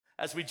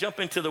As we jump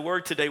into the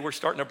word today, we're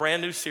starting a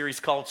brand new series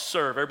called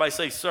Serve. Everybody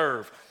say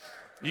serve.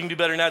 You can do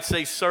better than that,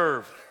 say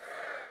serve.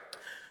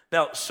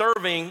 Now,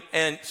 serving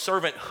and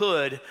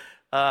servanthood,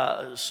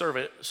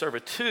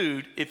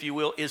 servitude, if you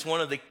will, is one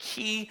of the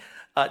key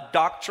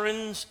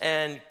doctrines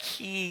and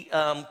key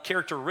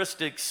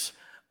characteristics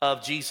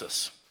of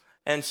Jesus.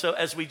 And so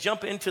as we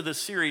jump into the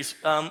series,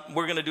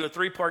 we're going to do a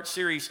 3-part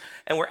series,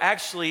 and we're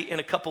actually in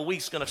a couple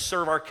weeks going to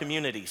serve our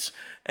communities,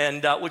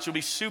 and which will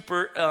be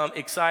super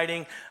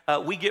exciting.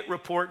 We get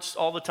reports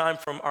all the time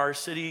from our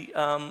city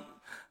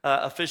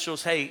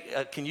officials. Hey,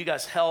 can you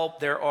guys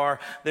help? There are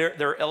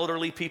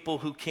elderly people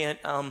who can't.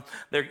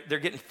 They're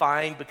getting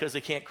fined because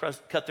they can't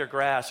cut their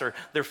grass, or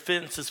their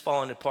fence is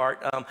falling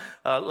apart.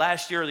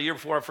 Last year or the year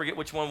before, I forget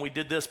which one we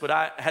did this, but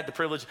I had the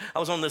privilege. I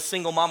was on this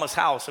single mama's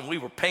house, and we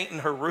were painting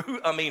her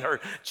roof. Her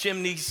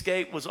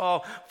chimneyscape was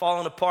all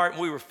falling apart,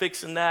 and we were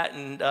fixing that,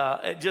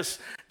 and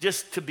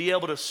just to be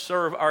able to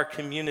serve our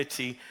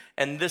community.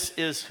 And this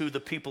is who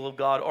the people of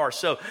God are.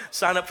 So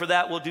sign up for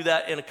that. We'll do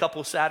that in a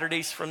couple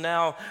Saturdays from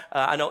now.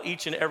 I know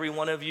each and every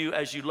one of you,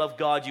 as you love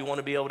God, you want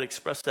to be able to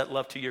express that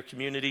love to your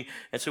community.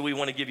 And so we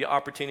want to give you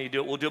opportunity to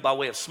do it. We'll do it by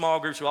way of small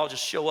groups. We'll all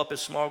just show up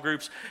as small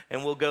groups,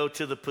 and we'll go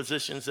to the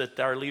positions that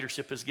our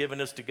leadership has given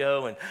us to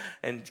go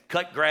and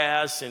cut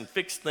grass and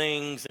fix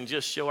things and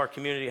just show our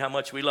community how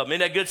much we love them.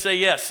 Isn't that good? Say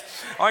yes.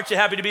 Aren't you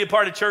happy to be a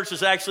part of church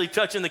that's actually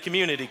touching the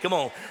community? Come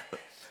on.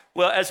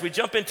 Well, as we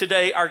jump in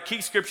today, our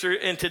key scripture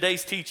in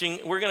today's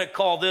teaching, we're going to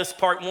call this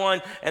part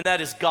 1, and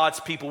that is God's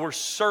people. We're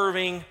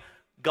serving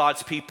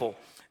God's people.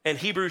 In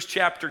Hebrews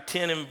chapter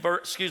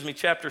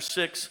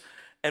 6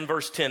 and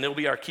verse 10, it'll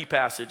be our key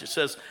passage. It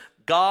says,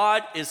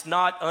 God is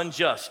not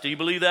unjust. Do you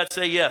believe that?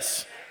 Say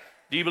yes.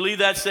 Do you believe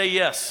that? Say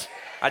yes.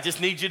 I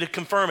just need you to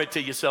confirm it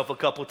to yourself a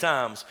couple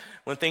times.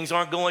 When things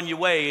aren't going your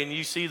way and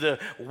you see the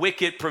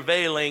wicked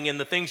prevailing and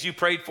the things you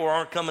prayed for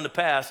aren't coming to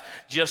pass,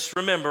 just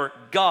remember,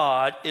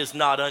 God is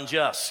not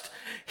unjust.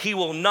 He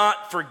will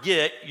not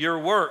forget your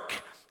work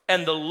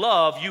and the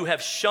love you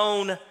have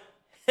shown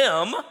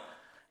him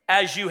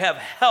as you have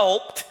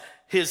helped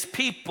his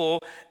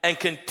people and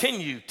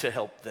continue to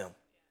help them.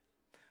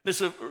 This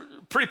is a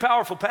pretty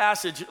powerful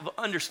passage of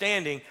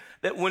understanding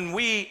that when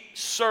we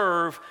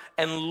serve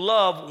and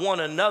love one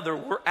another,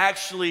 we're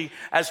actually,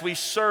 as we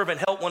serve and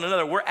help one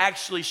another, we're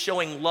actually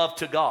showing love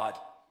to God.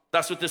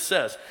 That's what this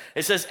says.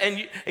 It says,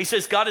 he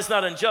says, God is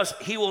not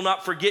unjust. He will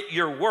not forget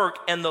your work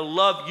and the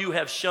love you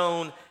have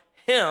shown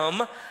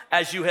him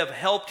as you have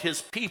helped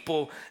his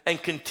people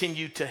and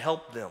continue to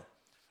help them.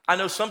 I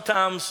know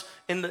sometimes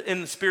in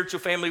the spiritual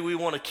family, we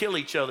want to kill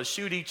each other,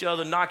 shoot each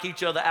other, knock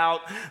each other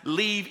out,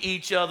 leave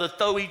each other,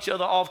 throw each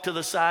other off to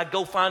the side,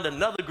 go find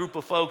another group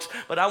of folks.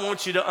 But I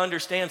want you to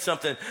understand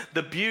something.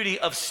 The beauty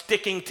of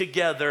sticking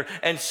together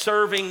and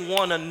serving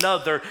one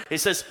another. It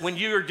says when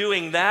you're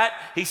doing that,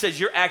 he says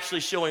you're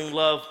actually showing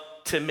love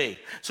to me.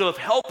 So if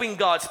helping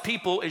God's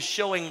people is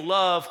showing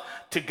love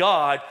to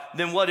God,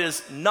 then what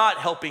is not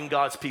helping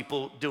God's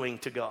people doing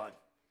to God?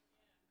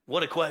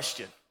 What a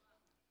question.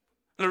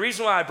 And the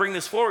reason why I bring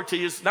this forward to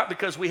you is not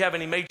because we have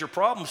any major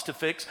problems to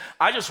fix.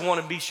 I just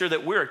want to be sure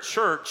that we're a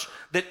church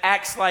that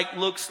acts like,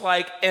 looks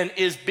like, and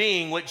is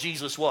being what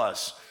Jesus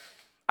was.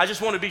 I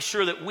just want to be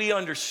sure that we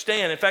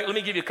understand. In fact, let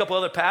me give you a couple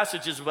other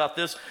passages about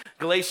this.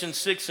 Galatians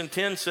 6 and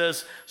 10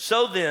 says,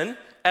 so then,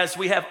 as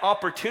we have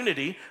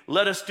opportunity,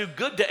 let us do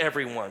good to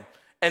everyone,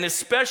 and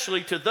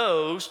especially to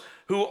those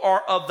who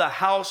are of the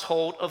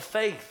household of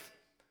faith.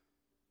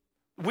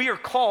 We are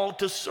called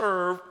to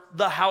serve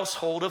the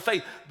household of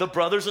faith, the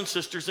brothers and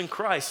sisters in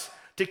Christ,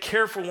 to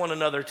care for one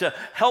another, to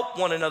help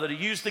one another, to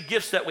use the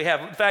gifts that we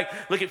have. In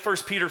fact, look at 1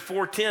 Peter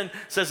 4:10,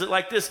 says it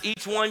like this: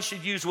 each one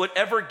should use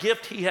whatever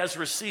gift he has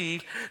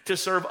received to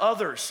serve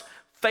others,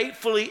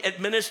 faithfully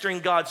administering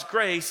God's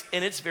grace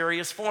in its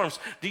various forms.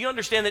 Do you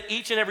understand that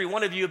each and every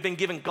one of you have been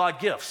given God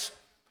gifts?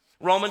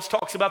 Romans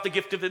talks about the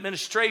gift of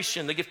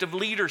administration, the gift of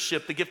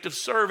leadership, the gift of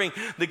serving,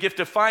 the gift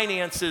of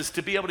finances,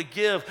 to be able to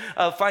give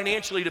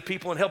financially to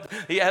people and help.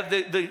 You have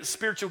the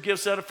spiritual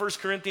gifts out of 1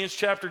 Corinthians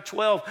chapter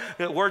 12,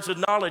 words of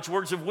knowledge,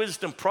 words of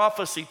wisdom,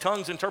 prophecy,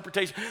 tongues,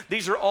 interpretation.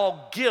 These are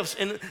all gifts.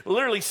 And it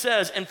literally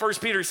says in 1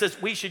 Peter, it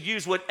says we should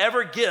use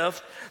whatever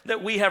gift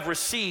that we have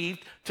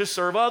received to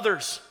serve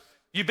others.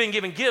 You've been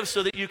given gifts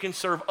so that you can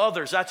serve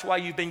others. That's why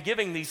you've been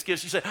giving these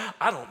gifts. You say,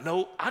 I didn't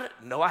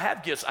know I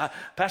have gifts.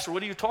 Pastor,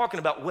 what are you talking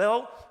about?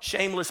 Well,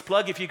 shameless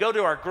plug, if you go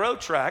to our Grow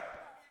Track,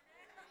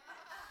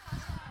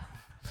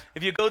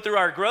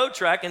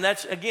 and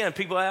that's, again,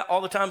 people all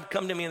the time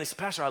come to me and they say,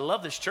 Pastor, I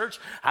love this church.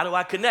 How do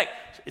I connect?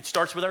 It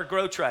starts with our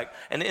Grow Track.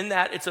 And in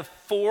that, it's a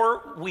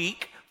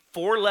 4-week,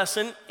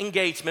 4-lesson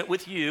engagement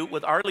with you,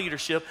 with our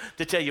leadership,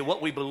 to tell you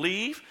what we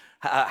believe,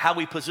 how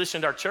we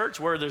positioned our church,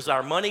 where does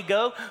our money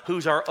go,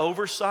 who's our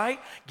oversight,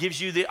 gives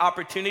you the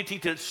opportunity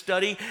to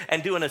study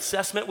and do an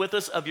assessment with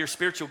us of your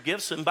spiritual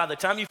gifts. And by the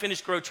time you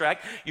finish Grow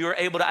Track, you are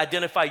able to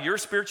identify your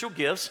spiritual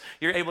gifts.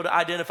 You're able to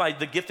identify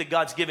the gift that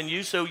God's given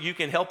you so you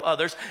can help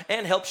others,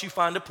 and helps you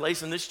find a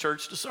place in this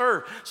church to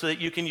serve so that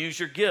you can use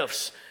your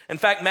gifts. In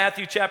fact,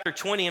 Matthew chapter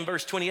 20 and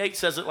verse 28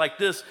 says it like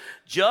this: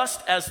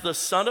 just as the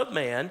Son of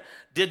Man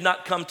did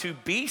not come to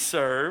be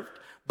served,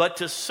 but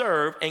to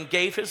serve, and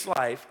gave his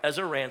life as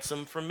a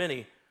ransom for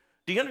many.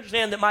 Do you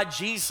understand that my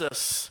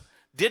Jesus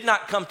did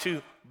not come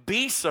to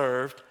be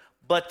served,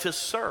 but to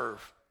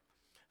serve?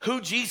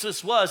 Who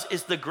Jesus was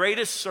is the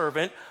greatest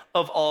servant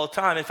of all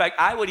time. In fact,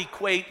 I would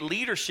equate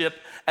leadership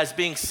as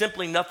being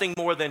simply nothing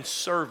more than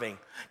serving.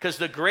 Because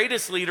the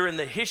greatest leader in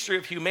the history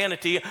of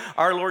humanity,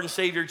 our Lord and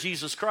Savior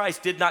Jesus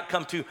Christ, did not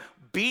come to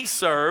be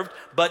served,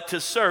 but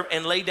to serve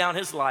and lay down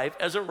his life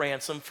as a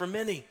ransom for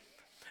many.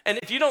 And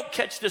if you don't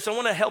catch this, I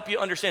want to help you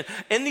understand.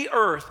 In the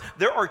earth,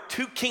 there are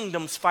two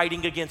kingdoms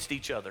fighting against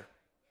each other.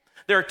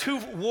 There are two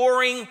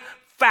warring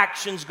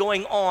factions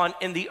going on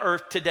in the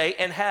earth today,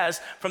 and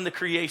has from the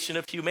creation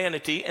of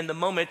humanity and the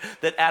moment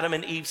that Adam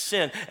and Eve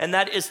sinned. And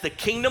that is the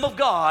kingdom of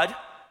God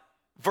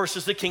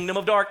versus the kingdom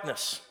of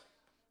darkness.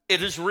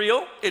 It is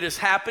real. It is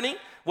happening.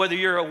 Whether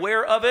you're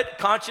aware of it,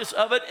 conscious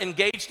of it,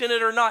 engaged in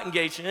it, or not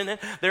engaged in it,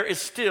 there is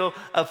still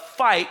a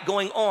fight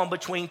going on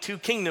between two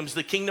kingdoms.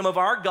 The kingdom of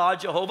our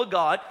God, Jehovah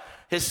God,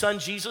 his son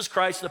Jesus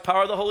Christ, the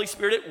power of the Holy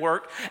Spirit at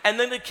work, and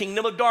then the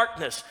kingdom of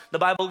darkness. The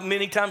Bible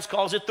many times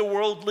calls it the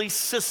worldly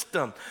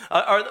system,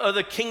 or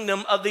the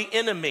kingdom of the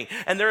enemy.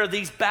 And there are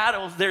these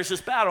battles, there's this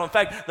battle. In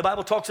fact, the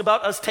Bible talks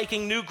about us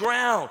taking new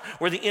ground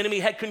where the enemy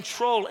had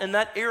control in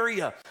that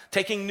area,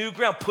 taking new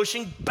ground,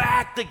 pushing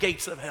back the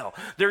gates of hell.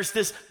 There's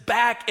this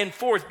back and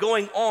forth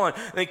going on,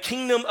 the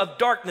kingdom of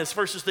darkness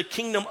versus the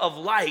kingdom of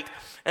light.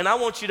 And I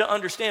want you to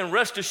understand,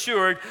 rest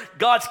assured,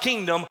 God's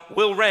kingdom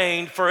will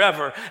reign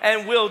forever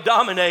and will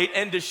dominate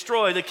and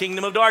destroy the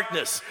kingdom of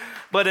darkness.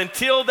 But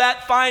until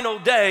that final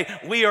day,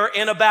 we are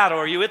in a battle.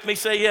 Are you with me?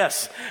 Say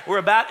yes. We're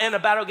in a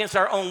battle against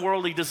our own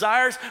worldly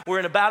desires. We're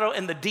in a battle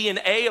in the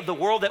DNA of the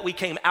world that we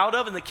came out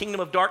of, in the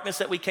kingdom of darkness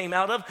that we came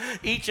out of.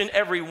 Each and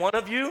every one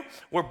of you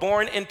were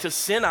born into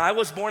sin. I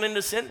was born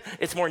into sin.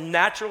 It's more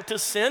natural to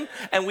sin.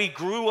 And we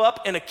grew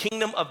up in a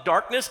kingdom of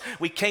darkness.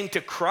 We came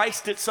to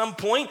Christ at some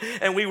point,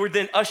 and we were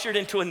then ushered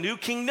into a new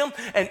kingdom.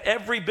 And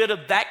every bit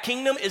of that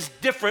kingdom is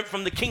different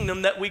from the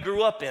kingdom that we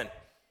grew up in.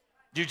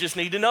 You just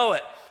need to know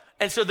it.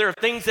 And so there are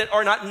things that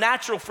are not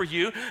natural for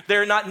you.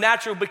 They're not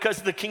natural because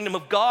of the kingdom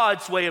of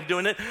God's way of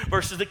doing it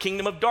versus the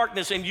kingdom of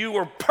darkness. And you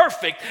are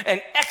perfect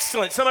and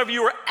excellent. Some of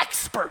you are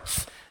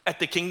experts at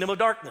the kingdom of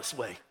darkness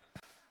way.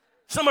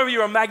 Some of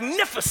you are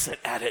magnificent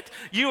at it.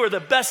 You are the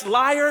best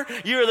liar.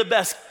 You are the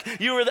best.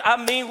 You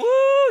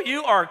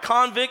are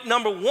convict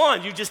number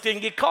one. You just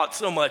didn't get caught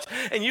so much.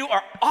 And you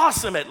are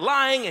awesome at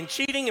lying and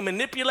cheating and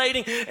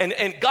manipulating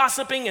and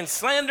gossiping and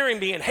slandering,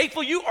 being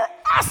hateful. You are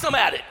awesome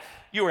at it.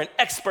 You are an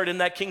expert in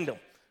that kingdom.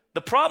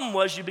 The problem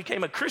was you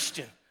became a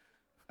Christian,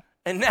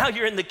 and now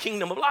you're in the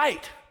kingdom of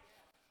light.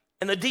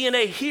 And the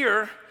DNA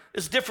here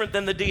is different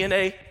than the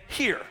DNA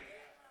here.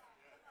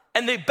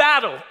 And they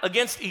battle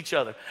against each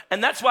other.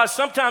 And that's why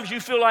sometimes you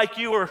feel like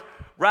you are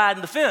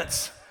riding the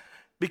fence,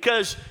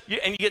 because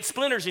you get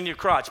splinters in your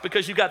crotch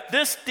because you got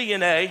this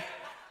DNA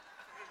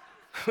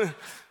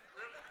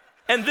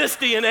and this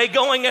DNA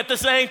going at the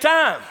same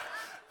time.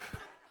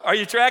 Are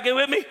you tracking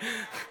with me?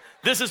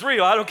 This is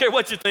real. I don't care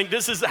what you think.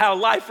 This is how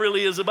life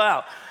really is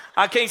about.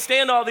 I can't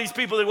stand all these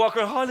people that walk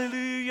around,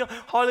 hallelujah,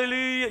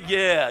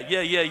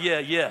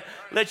 hallelujah. Yeah.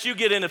 Let you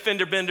get in a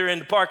fender bender in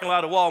the parking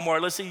lot of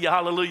Walmart. Let's see you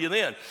hallelujah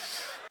then.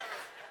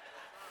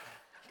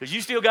 Because you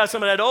still got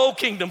some of that old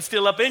kingdom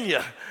still up in you.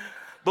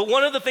 But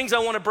one of the things I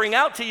want to bring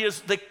out to you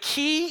is the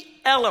key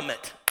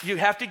element. You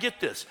have to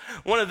get this.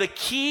 One of the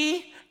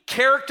key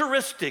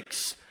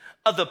characteristics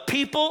of the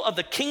people of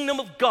the kingdom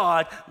of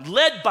God,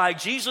 led by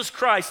Jesus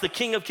Christ, the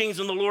King of Kings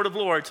and the Lord of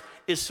Lords,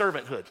 is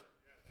servanthood.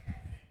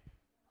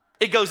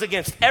 It goes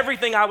against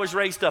everything I was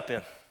raised up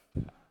in.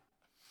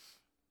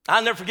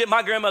 I'll never forget,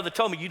 my grandmother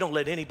told me, you don't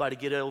let anybody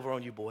get over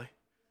on you, boy.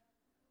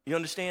 You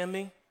understand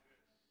me?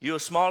 You're a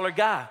smaller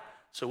guy.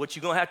 So what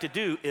you're going to have to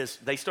do is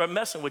they start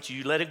messing with you.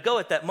 You let it go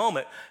at that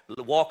moment,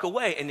 walk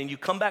away, and then you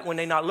come back when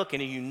they're not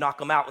looking and you knock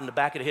them out in the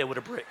back of the head with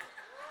a brick.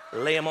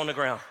 Lay them on the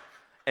ground.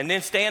 And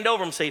then stand over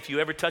them and say, if you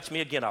ever touch me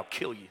again, I'll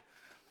kill you.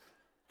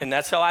 And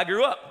that's how I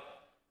grew up.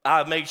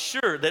 I made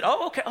sure that,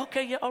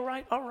 okay, yeah, all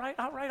right,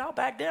 I'll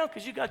back down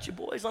because you got your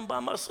boys, I'm by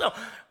myself.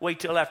 Wait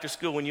till after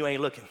school when you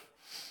ain't looking.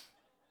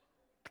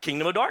 The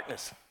kingdom of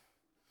darkness.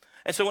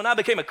 And so when I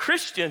became a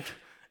Christian,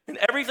 and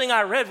everything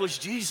I read was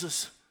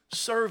Jesus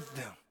served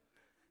them.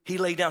 He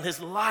laid down his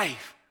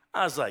life.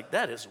 I was like,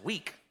 that is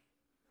weak.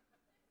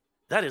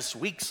 That is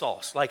weak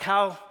sauce. Like,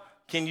 how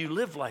can you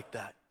live like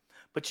that?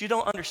 But you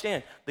don't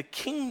understand. The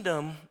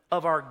kingdom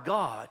of our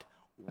God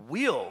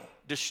will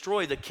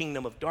destroy the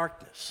kingdom of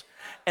darkness.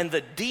 And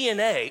the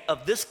DNA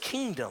of this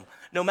kingdom,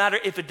 no matter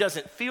if it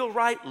doesn't feel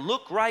right,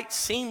 look right,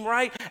 seem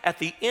right, at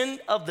the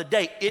end of the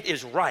day, it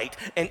is right,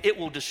 and it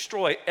will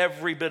destroy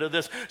every bit of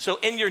this. So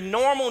in your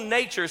normal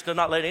nature is to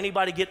not let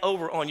anybody get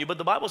over on you. But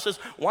the Bible says,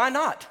 why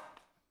not?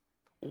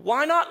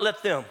 Why not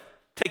let them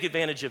take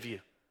advantage of you?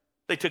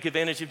 They took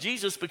advantage of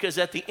Jesus because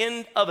at the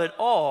end of it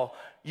all,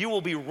 you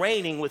will be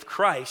reigning with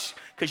Christ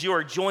because you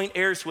are joint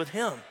heirs with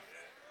him.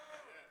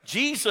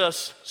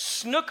 Jesus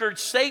snookered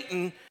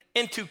Satan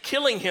into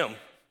killing him.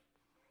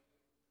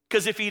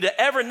 Because if he'd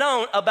ever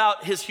known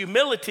about his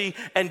humility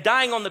and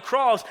dying on the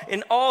cross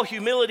in all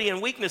humility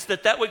and weakness,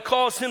 that would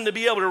cause him to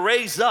be able to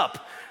raise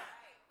up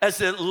as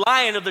the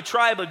Lion of the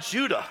tribe of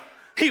Judah,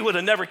 he would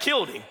have never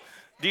killed him.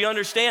 Do you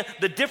understand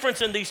the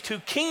difference in these two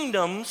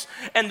kingdoms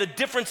and the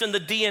difference in the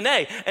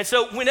DNA? And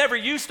so whenever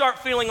you start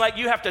feeling like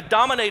you have to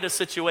dominate a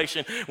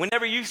situation,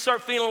 whenever you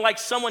start feeling like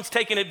someone's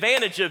taking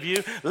advantage of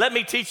you, let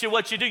me teach you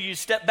what you do. You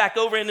step back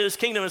over into this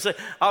kingdom and say,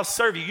 I'll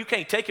serve you. You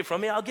can't take it from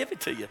me. I'll give it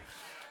to you.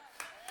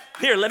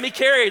 Here, let me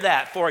carry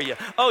that for you.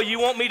 Oh, you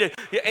want me to?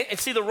 And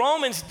see, the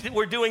Romans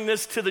were doing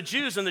this to the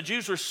Jews, and the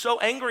Jews were so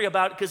angry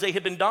about it because they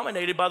had been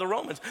dominated by the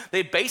Romans. They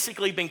had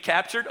basically been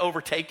captured,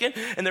 overtaken,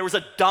 and there was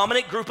a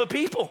dominant group of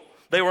people.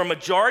 They were a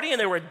majority, and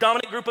they were a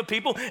dominant group of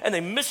people, and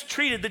they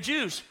mistreated the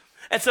Jews.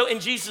 And so in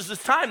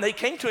Jesus' time, they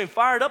came to him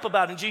fired up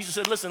about it, and Jesus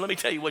said, listen, let me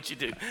tell you what you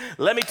do.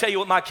 Let me tell you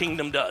what my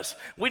kingdom does.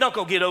 We don't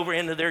go get over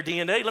into their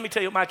DNA. Let me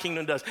tell you what my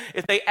kingdom does.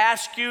 If they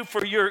ask you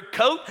for your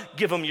coat,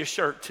 give them your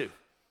shirt too.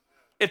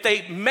 If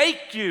they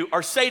make you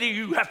or say to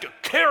you, you have to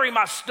carry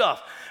my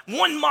stuff,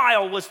 1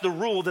 mile was the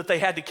rule that they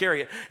had to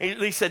carry it. And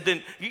he said,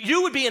 then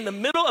you would be in the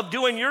middle of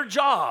doing your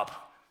job.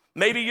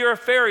 Maybe you're a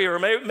farrier, or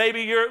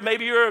maybe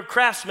you're a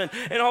craftsman,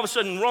 and all of a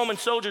sudden Roman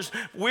soldiers,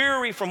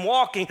 weary from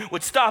walking,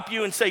 would stop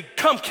you and say,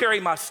 come carry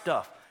my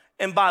stuff.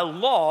 And by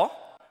law,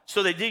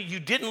 so that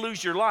you didn't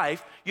lose your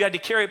life, you had to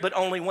carry it but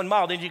only 1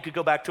 mile, then you could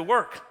go back to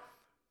work.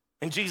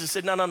 And Jesus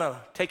said, no,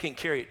 take it and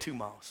carry it 2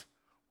 miles.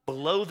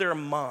 Blow their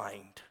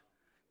mind,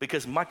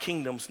 because my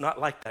kingdom's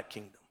not like that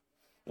kingdom.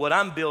 What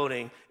I'm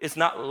building is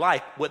not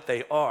like what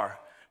they are,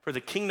 for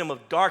the kingdom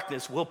of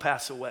darkness will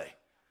pass away.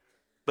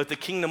 But the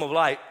kingdom of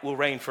light will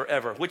reign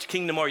forever. Which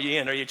kingdom are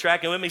you in? Are you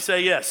tracking with me?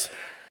 Say yes.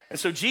 And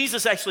so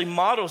Jesus actually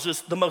models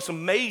this the most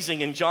amazing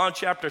in John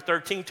chapter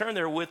 13. Turn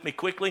there with me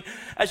quickly.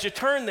 As you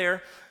turn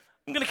there,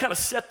 I'm going to kind of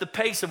set the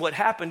pace of what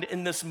happened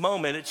in this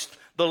moment. It's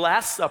the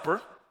Last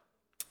Supper.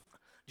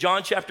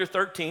 John chapter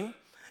 13.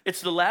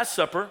 It's the Last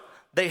Supper.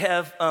 They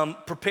have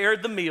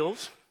prepared the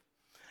meals.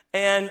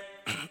 And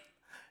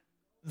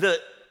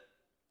the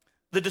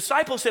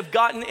disciples have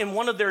gotten in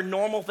one of their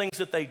normal things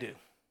that they do.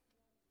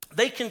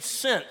 They can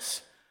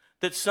sense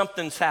that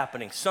something's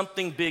happening.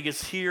 Something big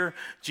is here.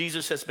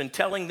 Jesus has been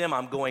telling them,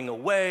 I'm going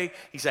away.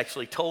 He's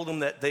actually told them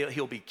that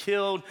he'll be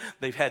killed.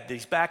 They've had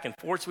these back and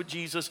forths with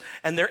Jesus.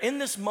 And they're in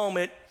this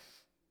moment,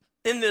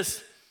 in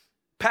this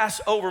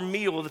Passover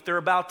meal that they're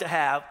about to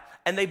have,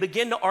 and they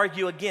begin to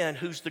argue again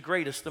who's the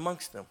greatest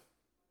amongst them.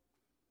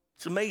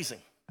 It's amazing.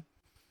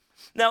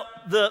 Now,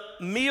 the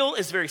meal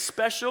is very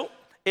special.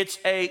 It's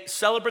a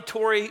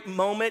celebratory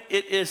moment.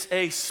 It is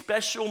a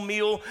special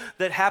meal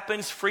that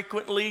happens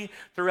frequently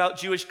throughout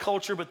Jewish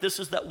culture, but this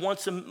is that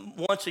once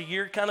a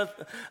year kind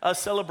of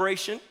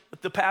celebration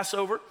with the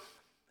Passover.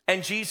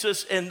 And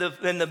Jesus and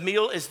the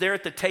meal is there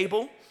at the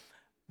table.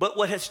 But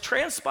what has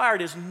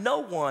transpired is no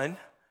one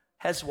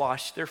has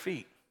washed their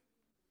feet.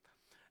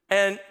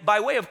 And by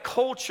way of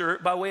culture,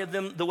 by way of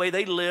them, the way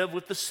they live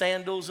with the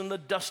sandals and the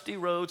dusty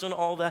roads and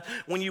all that,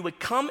 when you would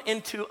come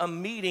into a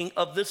meeting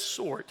of this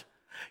sort,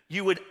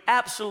 you would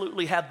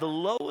absolutely have the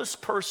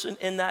lowest person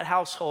in that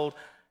household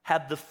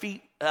have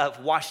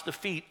wash the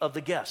feet of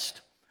the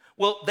guest.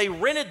 Well, they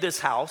rented this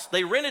house.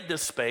 They rented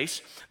this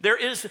space.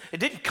 It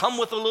didn't come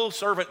with a little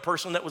servant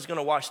person that was going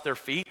to wash their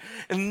feet.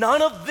 And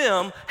none of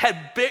them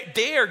had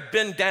dared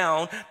bend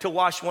down to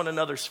wash one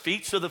another's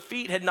feet. So the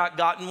feet had not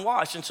gotten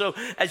washed. And so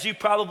as you've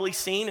probably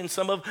seen in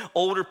some of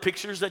older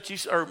pictures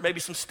or maybe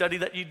some study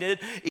that you did,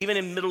 even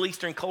in Middle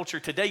Eastern culture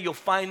today, you'll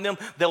find them,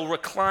 they'll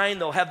recline.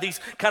 They'll have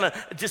these kind of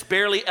just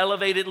barely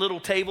elevated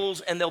little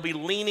tables, and they'll be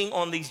leaning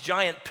on these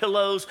giant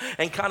pillows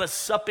and kind of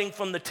supping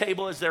from the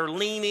table as they're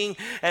leaning,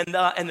 and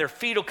their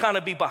feet will kind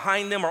of be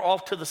behind them or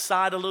off to the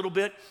side a little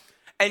bit.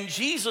 And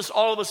Jesus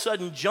all of a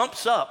sudden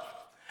jumps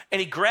up and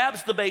he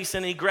grabs the basin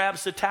and he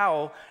grabs the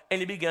towel and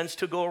he begins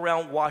to go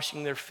around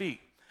washing their feet.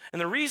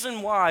 And the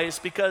reason why is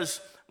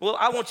because, well,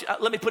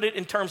 let me put it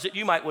in terms that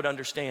you would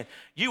understand.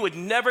 You would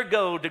never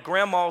go to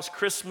grandma's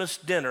Christmas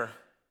dinner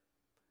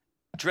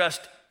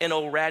dressed in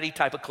old ratty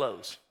type of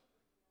clothes.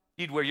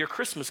 You'd wear your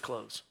Christmas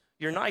clothes,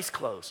 your nice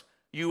clothes.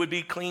 You would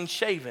be clean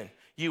shaven.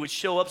 You would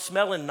show up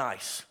smelling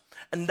nice.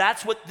 And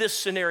that's what this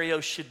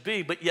scenario should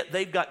be, but yet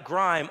they've got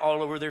grime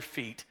all over their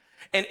feet.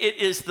 And it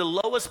is the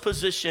lowest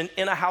position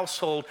in a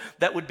household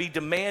that would be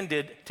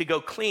demanded to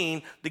go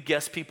clean the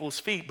guest people's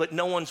feet. But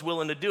no one's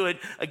willing to do it,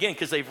 again,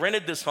 because they've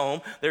rented this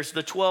home. There's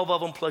the 12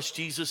 of them, plus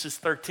Jesus is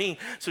 13.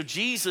 So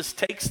Jesus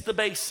takes the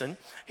basin,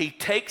 he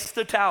takes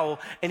the towel,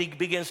 and he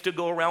begins to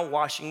go around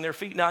washing their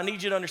feet. Now, I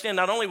need you to understand,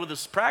 not only was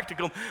this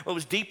practical, but it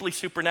was deeply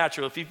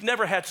supernatural. If you've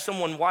never had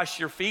someone wash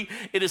your feet,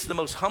 it is the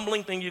most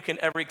humbling thing you can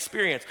ever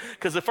experience.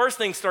 Because the first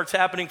thing starts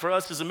happening for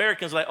us as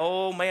Americans, like,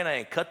 oh man, I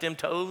ain't cut them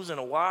toes in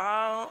a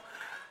while.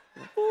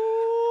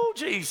 Ooh,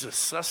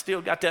 Jesus, I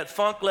still got that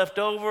funk left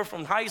over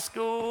from high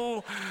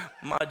school.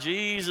 My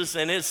Jesus,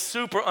 and it's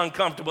super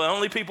uncomfortable. The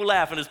only people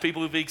laughing is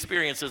people who've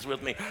experienced this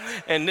with me.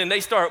 And then they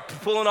start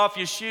pulling off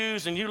your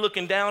shoes and you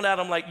looking down at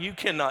them like, you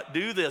cannot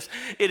do this.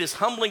 It is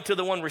humbling to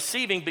the one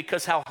receiving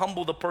because how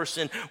humble the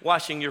person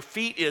washing your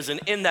feet is.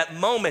 And in that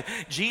moment,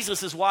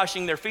 Jesus is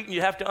washing their feet, and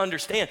you have to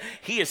understand,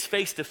 he is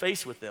face to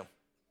face with them.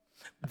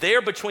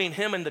 They're between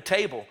him and the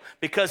table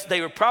because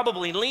they were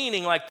probably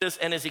leaning like this,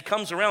 and as he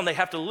comes around, they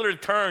have to literally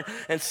turn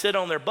and sit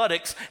on their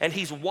buttocks, and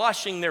he's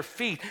washing their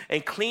feet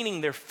and cleaning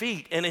their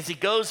feet. And as he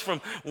goes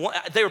from,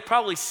 they were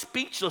probably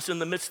speechless in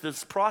the midst of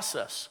this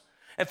process.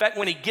 In fact,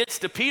 when he gets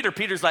to Peter,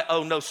 Peter's like,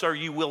 oh, no, sir,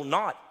 you will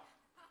not.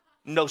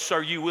 No,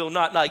 sir, you will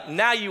not. Like,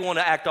 now you want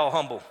to act all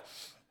humble.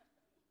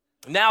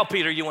 Now,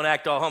 Peter, you want to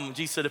act all humble.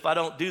 Jesus said, if I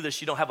don't do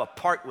this, you don't have a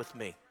part with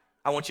me.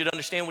 I want you to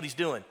understand what he's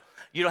doing.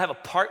 You don't have a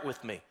part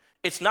with me.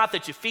 It's not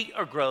that your feet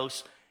are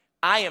gross.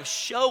 I am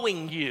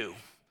showing you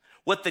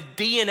what the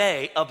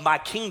DNA of my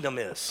kingdom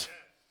is.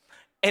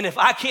 And if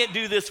I can't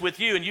do this with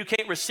you and you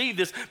can't receive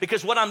this,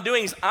 because what I'm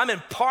doing is I'm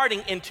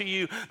imparting into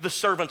you the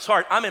servant's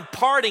heart. I'm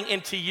imparting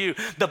into you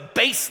the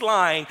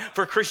baseline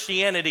for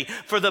Christianity,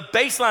 for the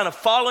baseline of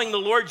following the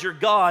Lord your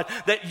God,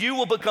 that you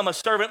will become a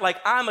servant like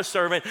I'm a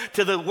servant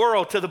to the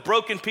world, to the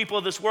broken people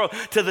of this world,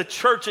 to the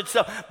church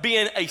itself,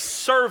 being a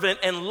servant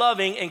and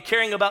loving and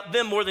caring about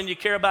them more than you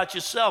care about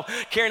yourself,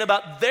 caring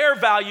about their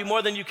value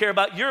more than you care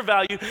about your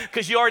value,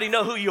 because you already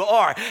know who you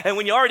are. And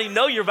when you already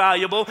know you're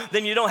valuable,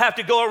 then you don't have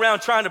to go around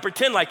trying to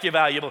pretend like you're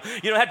valuable.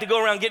 You don't have to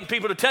go around getting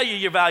people to tell you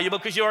you're valuable,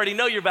 because you already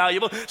know you're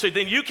valuable. So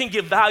then you can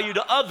give value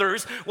to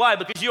others. Why?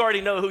 Because you already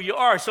know who you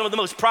are. Some of the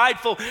most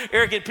prideful,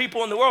 arrogant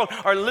people in the world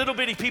are little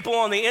bitty people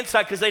on the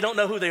inside because they don't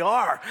know who they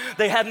are.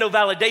 They have no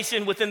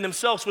validation within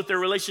themselves with their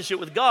relationship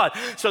with God.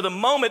 So the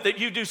moment that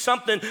you do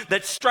something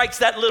that strikes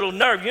that little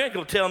nerve, you ain't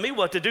gonna tell me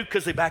what to do,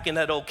 because they're back in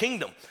that old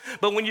kingdom.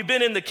 But when you've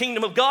been in the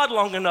kingdom of God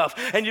long enough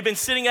and you've been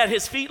sitting at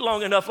his feet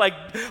long enough,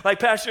 like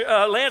Pastor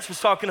Lance was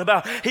talking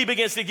about, he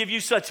begins to give you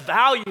such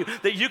value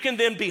that you can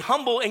then be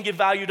humble and give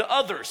value to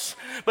others.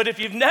 But if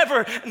you've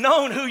never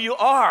known who you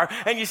are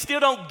and you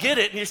still don't get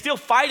it, and you're still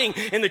fighting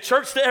in the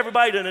church to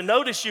everybody to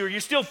notice you, or you're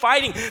still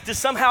fighting to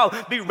somehow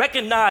be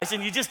recognized,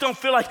 and you just don't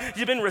feel like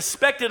you've been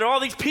respected, or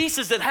all these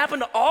pieces that happen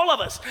to all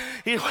of us,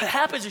 what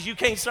happens is you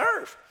can't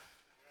serve.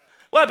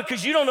 Why?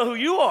 Because you don't know who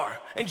you are.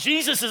 And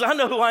Jesus says, I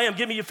know who I am.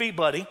 Give me your feet,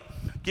 buddy.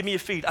 Give me your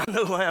feet. I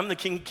know who I am, the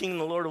King and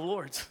the Lord of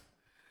Lords.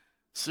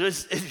 So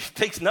it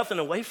takes nothing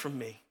away from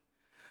me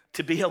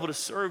to be able to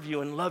serve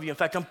you and love you. In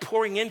fact, I'm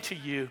pouring into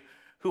you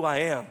who I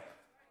am.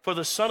 For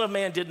the Son of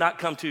Man did not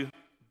come to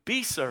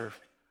be served,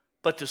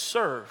 but to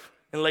serve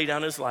and lay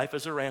down his life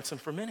as a ransom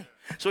for many.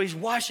 So he's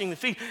washing the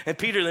feet. And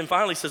Peter then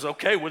finally says,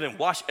 okay, well then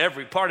wash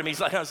every part of me. He's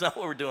like, that's not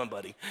what we're doing,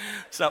 buddy.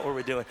 It's not what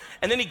we're doing.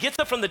 And then he gets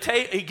up from the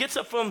table, he gets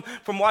up from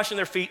washing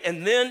their feet.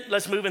 And then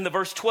let's move into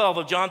verse 12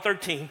 of John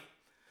 13.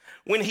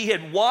 When he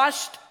had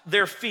washed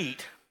their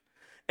feet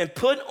and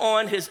put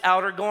on his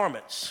outer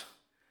garments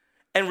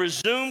and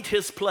resumed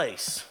his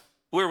place.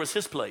 Where was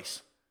his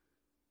place?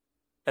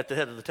 At the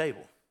head of the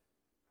table.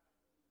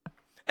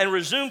 And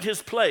resumed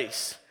his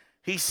place,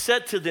 he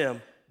said to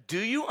them, do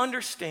you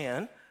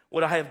understand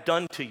what I have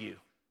done to you?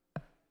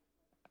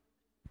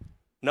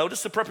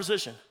 Notice the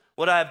preposition.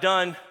 What I have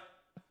done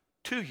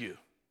to you.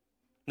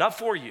 Not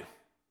for you.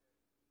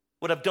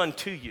 What I've done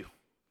to you.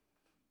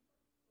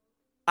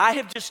 I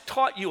have just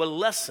taught you a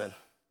lesson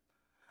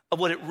of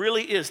what it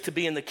really is to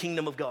be in the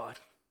kingdom of God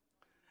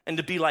and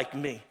to be like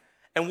me.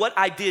 And what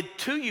I did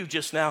to you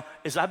just now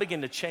is I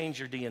began to change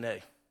your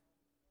DNA,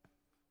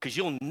 because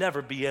you'll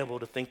never be able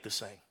to think the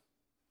same.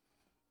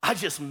 I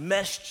just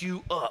messed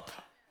you up.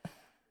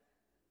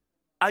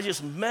 I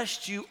just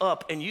messed you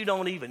up, and you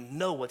don't even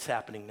know what's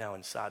happening now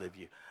inside of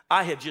you.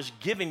 I have just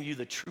given you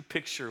the true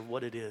picture of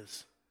what it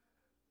is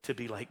to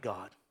be like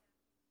God.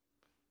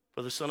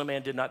 For the Son of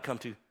Man did not come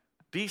to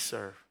be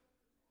served,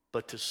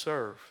 but to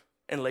serve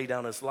and lay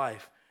down his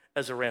life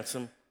as a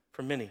ransom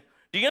for many.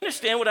 Do you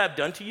understand what I've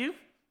done to you?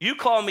 You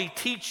call me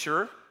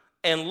teacher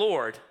and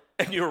Lord,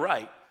 and you're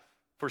right,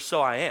 for so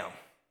I am.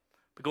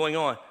 But going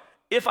on,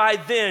 if I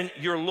then,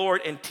 your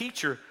Lord and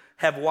teacher,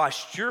 have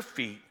washed your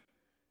feet,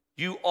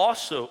 you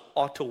also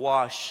ought to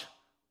wash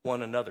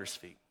one another's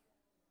feet.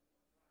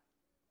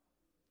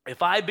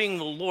 If I being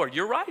the Lord,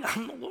 you're right,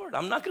 I'm the Lord.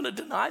 I'm not going to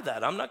deny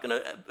that. I'm not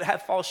going to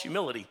have false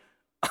humility.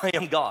 I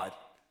am God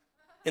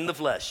in the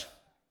flesh.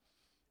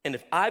 And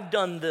if I've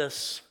done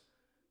this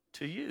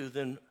to you,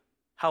 then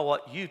how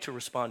ought you to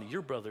respond to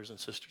your brothers and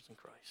sisters in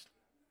Christ?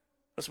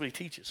 That's what he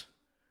teaches.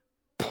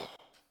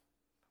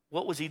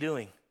 What was he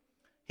doing?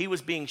 He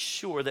was being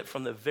sure that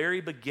from the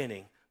very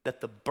beginning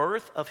that the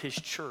birth of his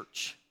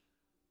church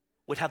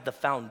would have the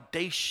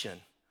foundation,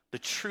 the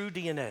true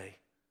DNA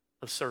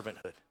of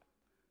servanthood.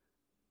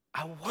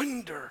 I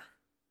wonder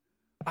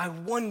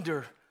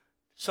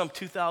some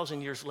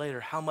 2,000 years later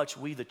how much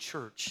we, the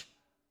church,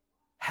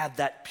 had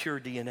that pure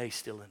DNA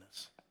still in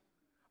us.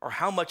 Or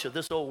how much of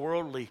this old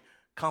worldly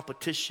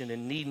competition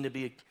and needing to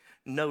be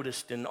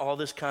noticed and all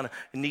this kind of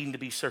needing to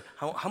be served,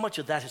 how much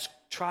of that has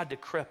tried to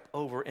creep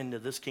over into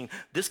this kingdom?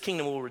 This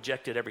kingdom will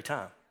reject it every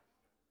time.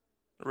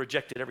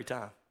 Reject it every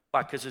time.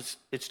 Why? Because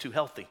it's too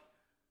healthy.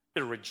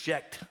 It'll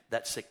reject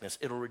that sickness.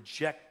 It'll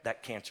reject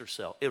that cancer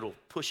cell. It'll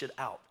push it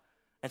out.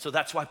 And so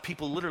that's why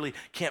people literally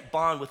can't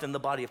bond within the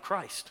body of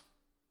Christ,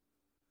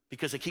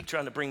 because they keep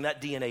trying to bring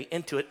that DNA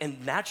into it,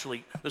 and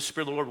naturally the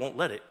Spirit of the Lord won't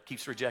let it.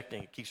 Keeps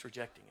rejecting it.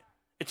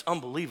 It's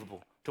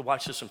unbelievable to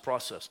watch this in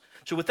process.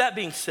 So with that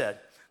being said,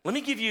 let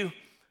me give you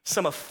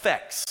some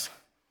effects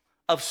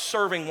of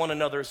serving one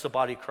another as the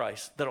body of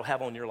Christ that'll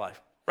have on your life.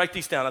 Write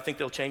these down. I think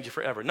they'll change you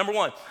forever. Number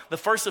one, the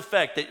first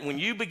effect that when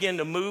you begin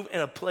to move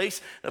in a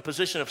place, in a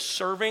position of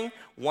serving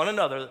one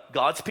another,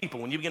 God's people,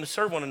 when you begin to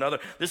serve one another,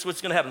 this is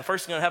what's going to happen. The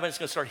first thing going to happen is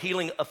going to start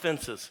healing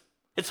offenses.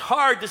 It's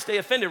hard to stay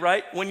offended,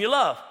 right, when you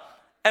love.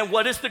 And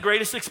what is the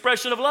greatest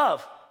expression of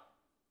love?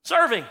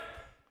 Serving.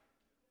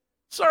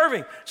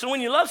 Serving. So when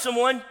you love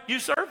someone, you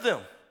serve them.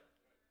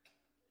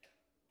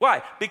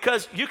 Why?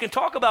 Because you can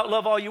talk about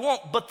love all you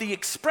want, but the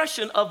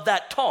expression of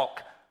that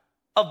talk,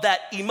 of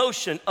that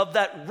emotion, of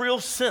that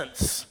real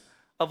sense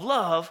of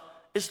love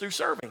is through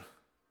serving.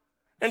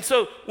 And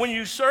so when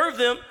you serve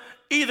them,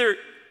 either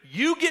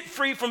you get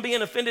free from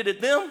being offended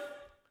at them,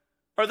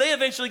 or they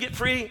eventually get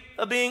free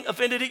of being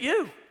offended at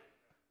you.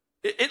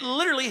 It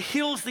literally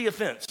heals the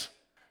offense.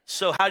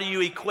 So how do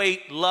you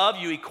equate love?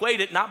 You equate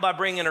it not by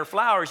bringing her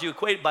flowers. You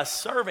equate it by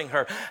serving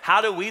her.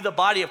 How do we, the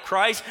body of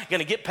Christ, going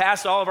to get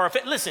past all of our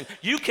offense? Listen,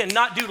 you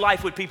cannot do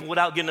life with people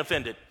without getting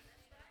offended.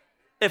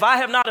 If I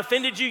have not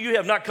offended you, you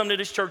have not come to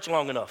this church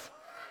long enough.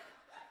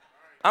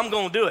 I'm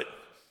going to do it.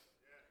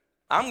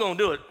 I'm going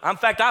to do it. In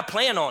fact, I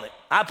plan on it.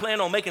 I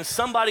plan on making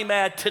somebody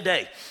mad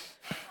today.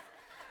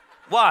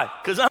 Why?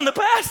 Because I'm the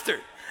pastor,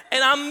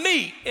 and I'm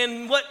me,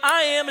 and what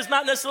I am is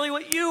not necessarily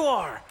what you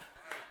are.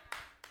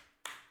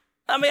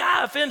 I mean,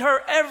 I offend her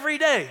every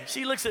day.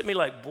 She looks at me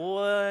like,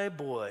 boy,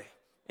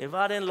 if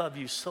I didn't love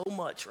you so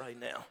much right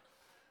now.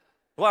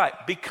 Why?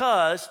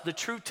 Because the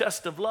true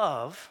test of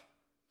love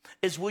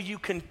is, will you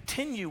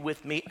continue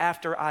with me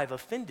after I've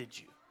offended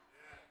you?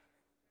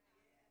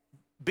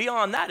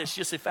 Beyond that, it's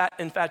just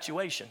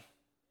infatuation.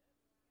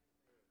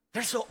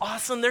 They're so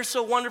awesome. They're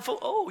so wonderful.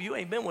 Oh, you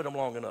ain't been with them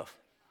long enough.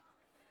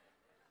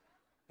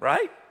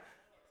 Right?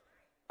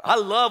 I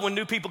love when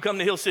new people come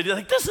to Hill City. They're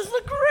like, this is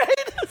the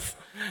greatest.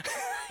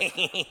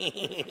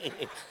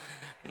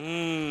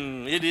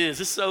 It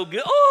is. It's so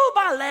good. Oh,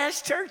 my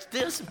last church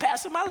this, and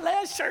pastor my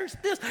last church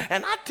this,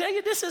 and I tell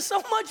you, this is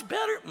so much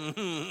better.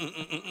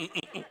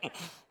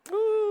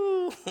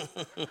 Ooh.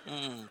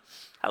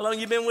 How long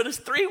you been with us?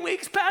 3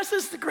 weeks, pastor.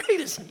 This is the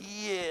greatest.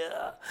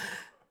 Yeah,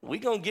 we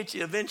gonna get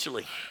you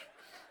eventually.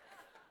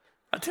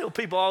 I tell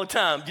people all the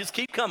time, just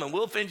keep coming.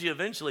 We'll offend you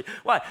eventually.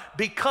 Why?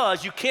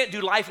 Because you can't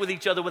do life with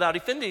each other without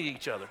offending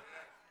each other.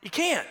 You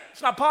can't.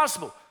 It's not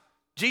possible.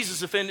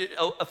 Jesus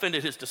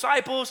offended his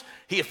disciples.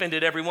 He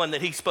offended everyone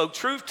that he spoke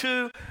truth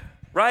to,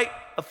 right?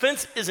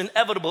 Offense is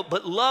inevitable,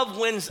 but love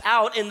wins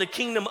out in the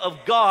kingdom of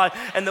God.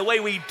 And the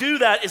way we do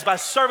that is by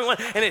serving one,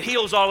 and it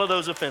heals all of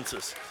those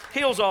offenses.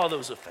 Heals all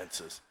those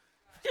offenses.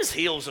 Just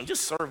heals them.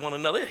 Just serve one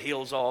another. It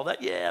heals all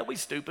that. Yeah, we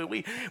stupid.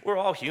 We're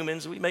all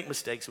humans. We make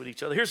mistakes with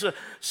each other. Here's a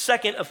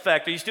second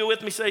effect. Are you still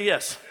with me? Say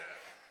yes.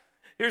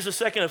 Here's a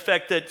second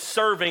effect that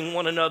serving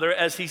one another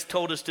as he's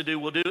told us to do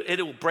will do.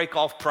 It will break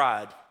off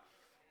pride.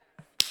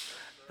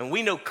 And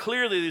we know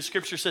clearly the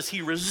scripture says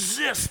he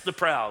resists the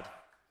proud,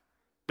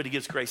 but he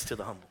gives grace to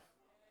the humble.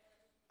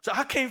 So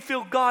I can't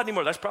feel God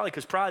anymore. That's probably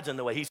because pride's in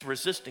the way. He's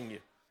resisting you.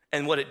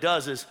 And what it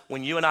does is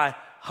when you and I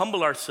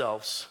humble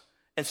ourselves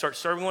and start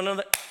serving one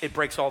another, it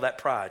breaks all that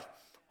pride.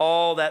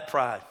 All that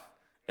pride.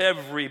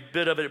 Every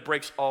bit of it, it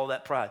breaks all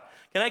that pride.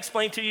 Can I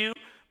explain to you?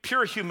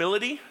 Pure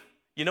humility,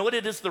 you know what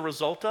it is the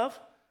result of?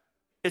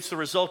 It's the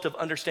result of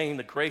understanding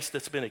the grace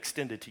that's been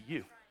extended to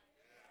you.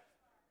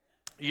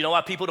 You know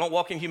why people don't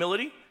walk in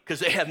humility? Because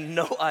they have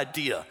no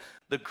idea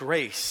the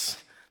grace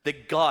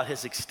that God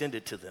has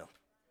extended to them.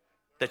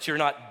 That you're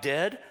not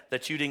dead,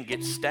 that you didn't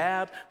get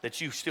stabbed, that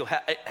you still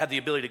have the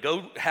ability to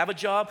go have a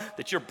job,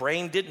 that your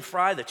brain didn't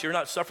fry, that you're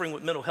not suffering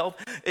with mental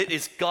health. It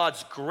is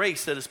God's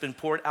grace that has been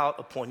poured out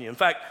upon you. In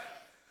fact,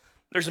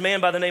 there's a man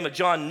by the name of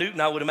John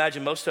Newton. I would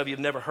imagine most of you have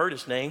never heard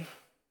his name,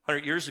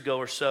 100 years ago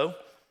or so.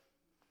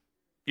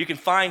 You can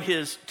find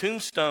his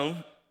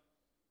tombstone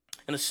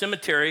in a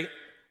cemetery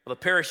of a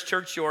parish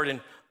churchyard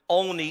in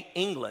Olney,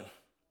 England.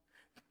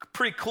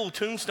 Pretty cool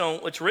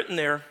tombstone. What's written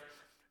there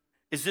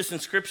is this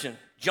inscription: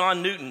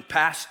 John Newton,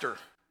 pastor,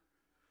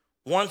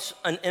 once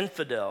an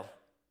infidel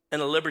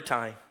and a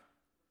libertine,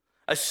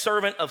 a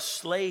servant of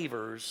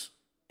slavers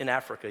in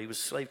Africa. He was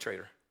a slave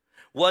trader.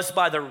 Was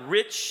by the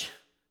rich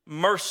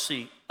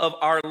mercy of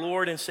our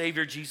Lord and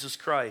Savior Jesus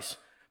Christ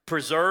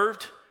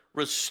preserved,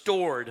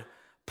 restored,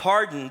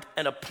 pardoned,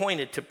 and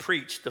appointed to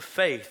preach the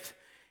faith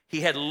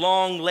he had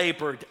long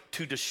labored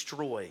to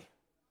destroy.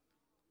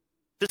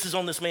 This is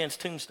on this man's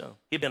tombstone.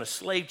 He'd been a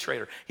slave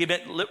trader. He'd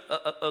been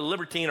a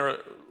libertine or a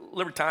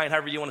libertine,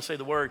 however you want to say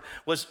the word.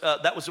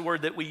 That was the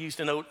word that we used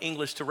in Old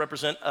English to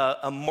represent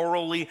a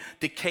morally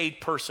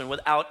decayed person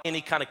without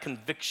any kind of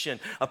conviction.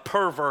 A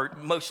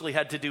pervert, mostly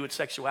had to do with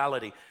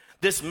sexuality.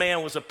 This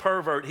man was a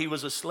pervert. He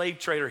was a slave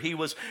trader. He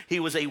was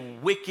a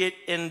wicked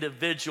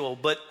individual.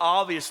 But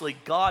obviously,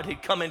 God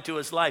had come into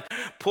his life,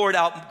 poured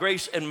out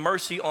grace and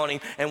mercy on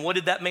him. And what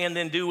did that man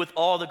then do with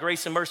all the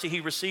grace and mercy he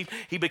received?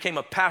 He became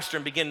a pastor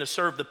and began to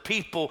serve the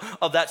people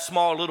of that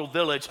small little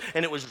village.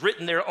 And it was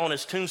written there on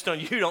his tombstone.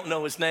 You don't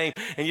know his name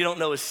and you don't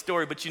know his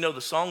story, but you know the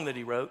song that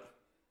he wrote.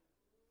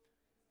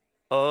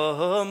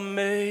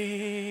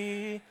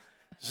 Amazing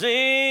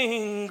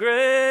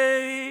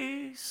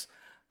grace,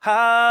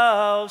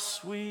 how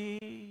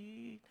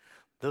sweet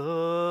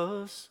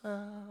the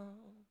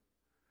sound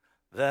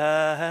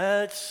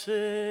that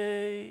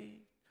saved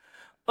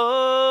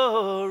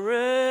a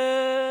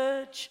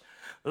wretch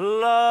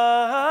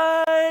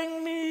like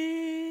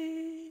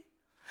me.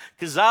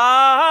 'Cause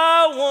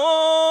I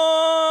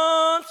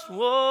once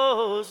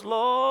was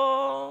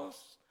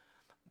lost,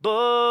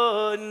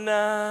 but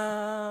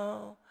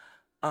now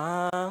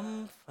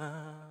I'm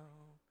found.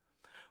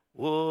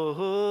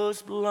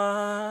 Was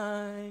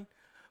blind,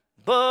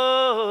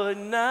 but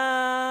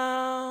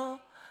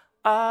now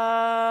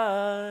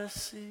I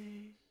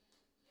see.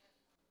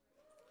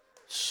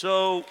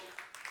 So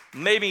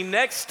maybe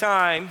next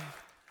time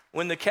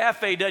when the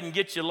cafe doesn't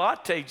get your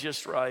latte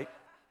just right,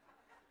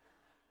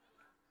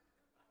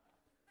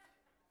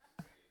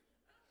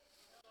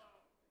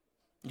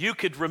 you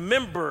could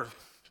remember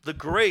the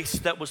grace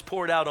that was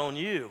poured out on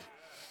you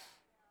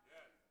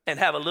and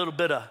have a little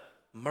bit of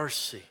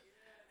mercy.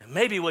 And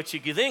maybe what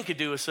you then could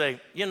do is say,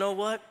 you know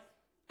what?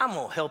 I'm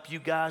going to help you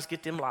guys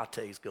get them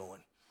lattes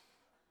going.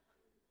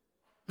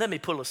 Let me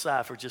pull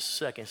aside for just a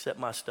second, set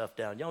my stuff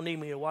down. Y'all need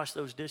me to wash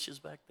those dishes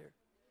back there?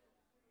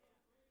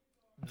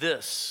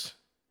 This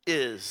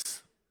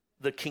is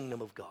the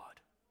kingdom of God.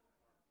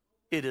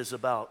 It is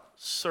about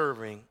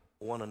serving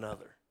one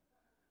another.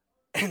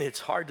 And it's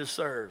hard to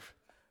serve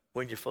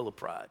when you're full of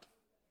pride.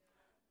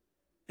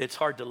 It's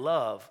hard to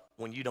love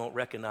when you don't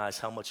recognize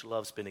how much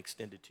love's been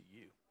extended to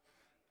you.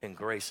 And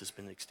grace has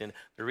been extended.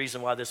 The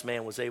reason why this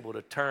man was able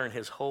to turn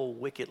his whole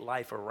wicked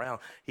life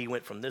around, he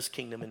went from this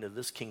kingdom into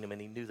this kingdom,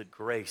 and he knew the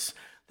grace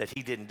that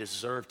he didn't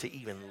deserve to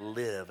even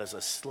live. As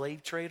a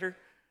slave trader,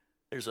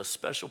 there's a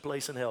special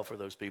place in hell for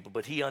those people.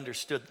 But he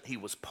understood he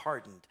was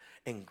pardoned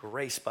and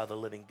graced by the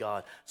living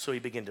God. So he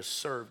began to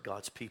serve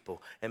God's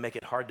people and make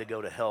it hard to go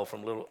to hell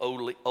from little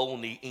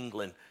Olney,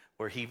 England,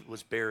 where he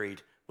was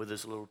buried with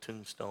his little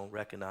tombstone,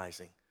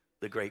 recognizing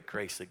the great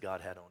grace that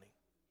God had on him.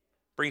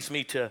 Brings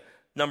me to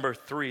number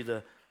 3,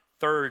 the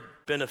third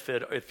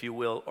benefit, if you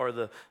will, or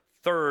the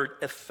third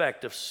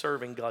effect of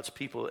serving God's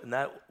people. And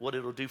that, what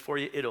it'll do for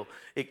you,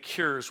 it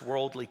cures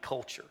worldly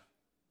culture.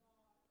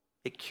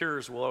 It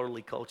cures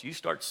worldly culture. You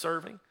start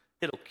serving,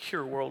 it'll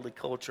cure worldly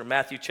culture.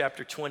 Matthew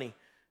chapter 20,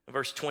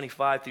 verse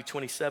 25 through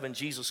 27,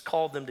 Jesus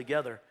called them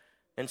together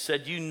and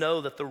said, you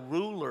know that the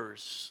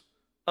rulers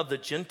of the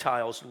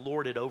Gentiles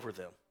lord it over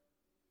them,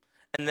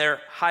 and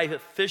their high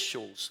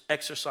officials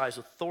exercise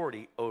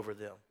authority over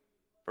them.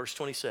 Verse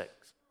 26.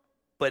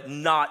 But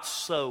not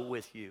so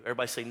with you.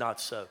 Everybody say not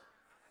so.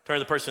 Turn to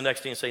the person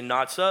next to you and say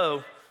not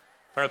so.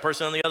 Turn to the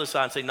person on the other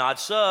side and say not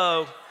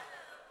so.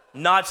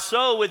 Not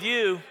so with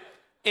you.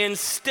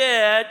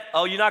 Instead,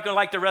 you're not going to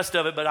like the rest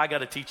of it, but I got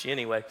to teach you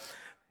anyway.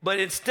 But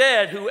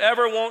instead,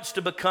 whoever wants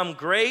to become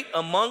great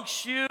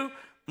amongst you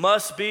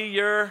must be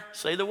your,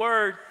 say the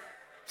word,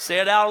 say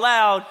it out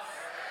loud.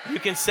 You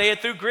can say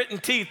it through grit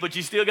and teeth, but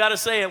you still got to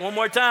say it one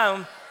more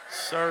time.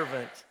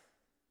 Servant.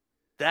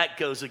 That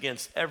goes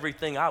against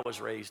everything I was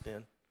raised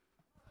in.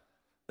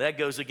 That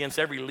goes against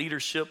every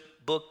leadership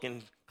book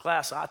and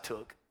class I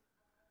took.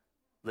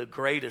 The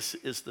greatest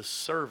is the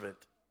servant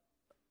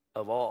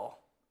of all.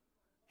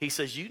 He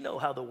says, you know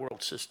how the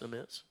world system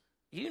is.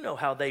 You know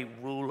how they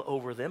rule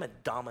over them and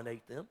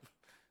dominate them.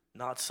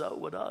 Not so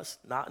with us,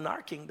 not in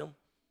our kingdom.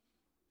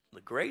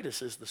 The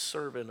greatest is the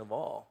servant of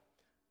all.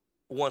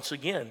 Once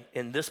again,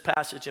 in this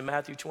passage in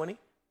Matthew 20,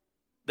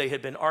 they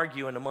had been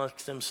arguing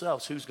amongst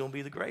themselves who's going to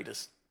be the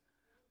greatest.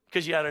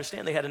 Because you got to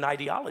understand, they had an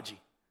ideology.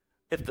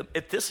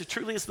 If this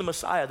truly is the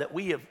Messiah that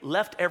we have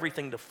left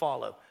everything to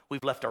follow,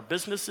 we've left our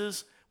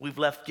businesses, we've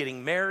left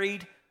getting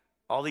married,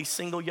 all these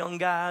single young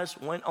guys,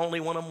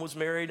 only one of them was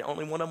married,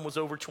 only one of them was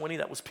over 20,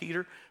 that was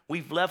Peter.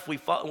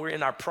 We're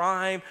in our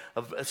prime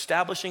of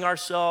establishing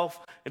ourselves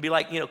and be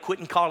like,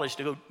 quitting college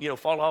to go,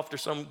 fall off to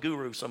some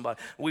guru, somebody.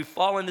 We've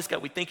fallen this guy,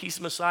 we think he's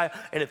the Messiah,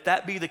 and if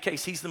that be the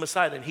case, he's the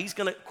Messiah, then he's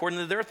gonna, according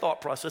to their thought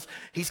process,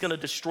 he's gonna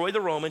destroy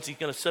the Romans, he's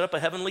gonna set up a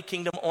heavenly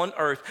kingdom on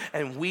earth,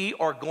 and we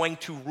are going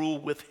to rule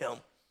with him.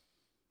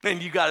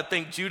 And you got to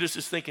think Judas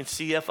is thinking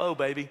CFO,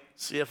 baby,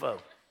 CFO.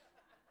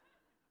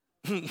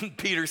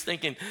 Peter's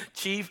thinking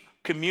chief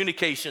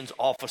communications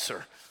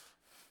officer.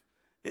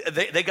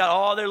 They got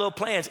all their little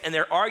plans, and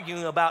they're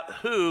arguing about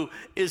who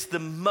is the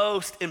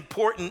most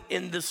important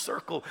in this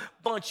circle.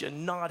 Bunch of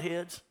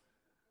knotheads.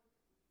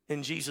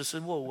 And Jesus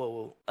said,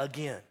 whoa,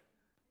 again,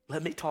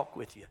 let me talk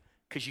with you,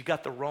 because you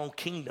got the wrong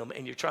kingdom,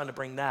 and you're trying to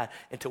bring that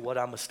into what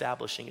I'm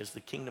establishing as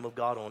the kingdom of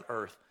God on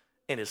earth,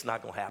 and it's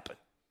not going to happen,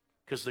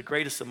 because the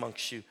greatest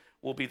amongst you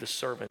will be the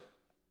servant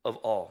of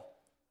all.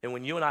 And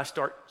when you and I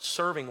start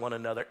serving one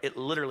another, it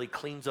literally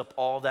cleans up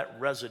all that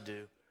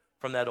residue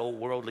from that old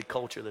worldly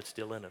culture that's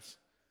still in us.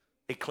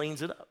 It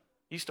cleans it up.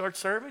 You start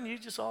serving, you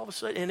just all of a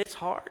sudden, and it's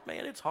hard,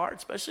 man. It's hard,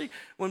 especially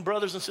when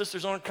brothers and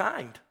sisters aren't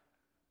kind,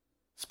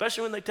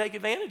 especially when they take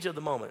advantage of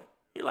the moment.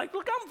 You're like,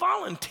 look, I'm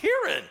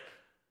volunteering.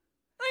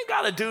 I ain't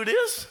got to do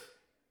this.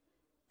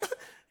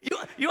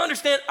 You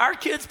understand? Our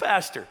kids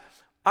pastor,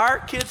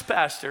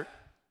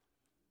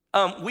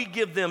 we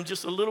give them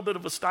just a little bit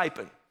of a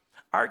stipend.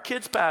 Our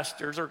kids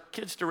pastors or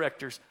kids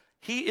directors,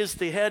 he is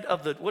the head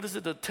of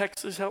the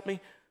Texas, help me?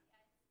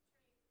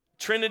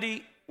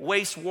 Trinity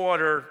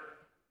Wastewater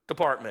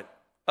Department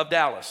of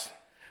Dallas.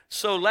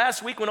 So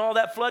last week when all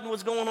that flooding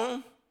was going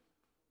on,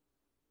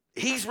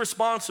 he's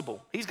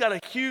responsible. He's got a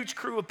huge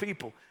crew of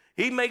people.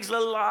 He makes a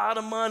lot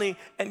of money,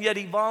 and yet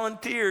he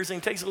volunteers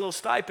and takes a little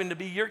stipend to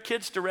be your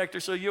kids director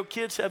so your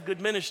kids have good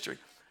ministry.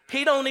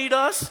 He don't need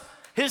us.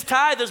 His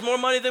tithe is more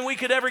money than we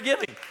could ever give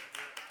him.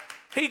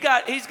 He's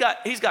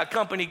got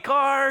company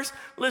cars.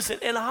 Listen,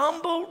 and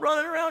humble,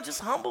 running around,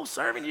 just humble,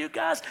 serving you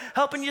guys,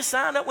 helping you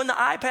sign up when the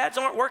iPads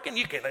aren't working.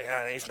 You can,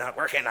 it's not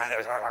working.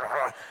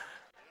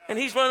 And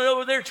he's running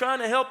over there trying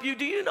to help you.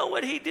 Do you know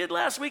what he did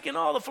last week in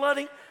all the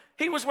flooding?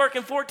 He was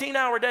working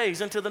 14-hour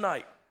days into the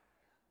night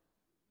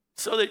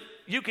so that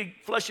you could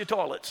flush your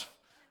toilets.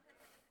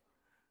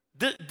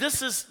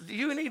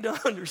 You need to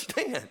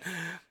understand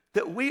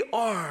that we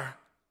are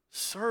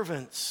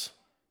servants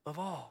of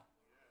all.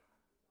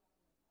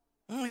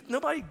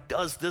 Nobody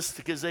does this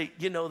because they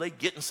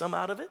getting some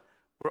out of it.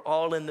 We're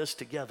all in this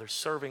together,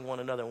 serving one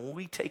another. When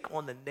we take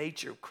on the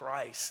nature of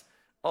Christ,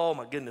 oh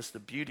my goodness, the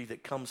beauty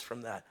that comes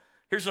from that.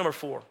 Here's number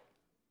 4,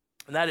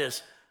 and that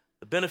is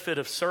the benefit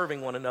of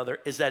serving one another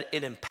is that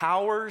it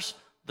empowers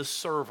the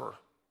server.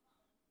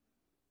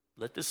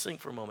 Let this sink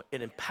for a moment.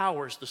 It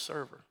empowers the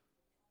server.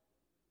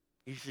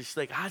 You just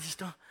think, I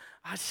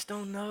just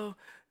don't know.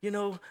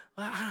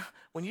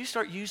 When you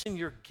start using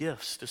your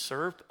gifts to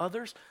serve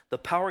others, the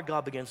power of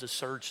God begins to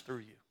surge through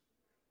you.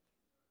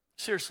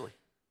 Seriously.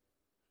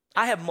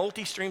 I have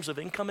multi-streams of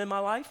income in my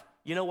life.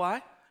 You know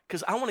why?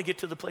 Because I want to get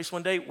to the place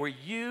one day where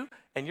you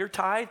and your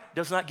tithe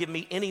does not give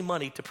me any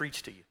money to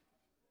preach to you.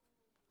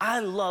 I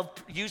love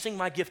using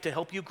my gift to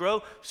help you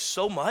grow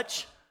so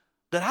much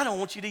that I don't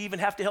want you to even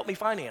have to help me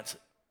finance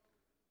it.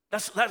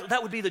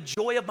 That would be the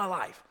joy of my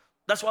life.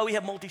 That's why we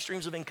have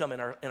multi-streams of income in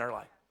our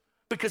life.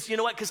 Because you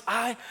know what? Because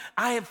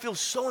I feel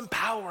so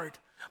empowered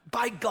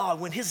by God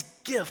when his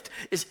gift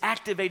is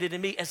activated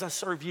in me as I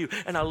serve you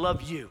and I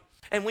love you.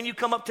 And when you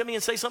come up to me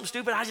and say something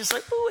stupid, I just say,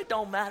 oh, it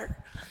don't matter.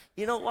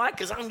 You know why?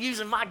 Because I'm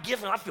using my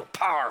gift and I feel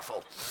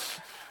powerful.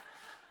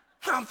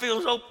 I'm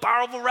feeling so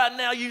powerful right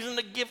now using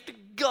the gift of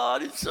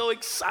God. It's so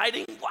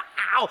exciting.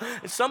 Wow.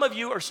 And some of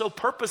you are so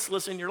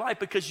purposeless in your life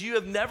because you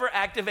have never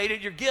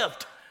activated your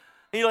gift.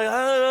 And you're like, I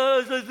don't know what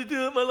I'm supposed to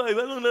do in my life.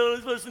 I don't know what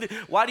I'm supposed to do.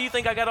 Why do you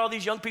think I got all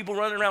these young people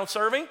running around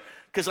serving?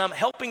 Because I'm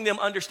helping them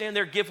understand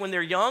their gift when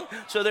they're young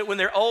so that when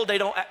they're old, they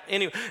don't,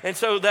 anyway. And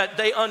so that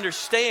they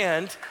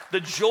understand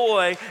the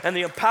joy and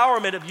the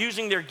empowerment of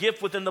using their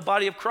gift within the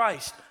body of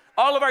Christ.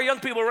 All of our young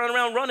people run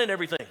around running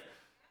everything.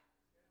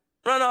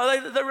 They're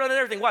running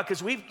everything. Why?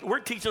 Because we're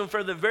teaching them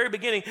from the very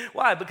beginning.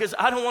 Why? Because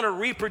I don't want to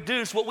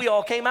reproduce what we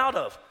all came out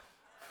of.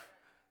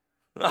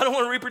 I don't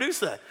want to reproduce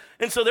that.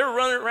 And so they're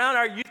running around.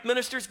 Our youth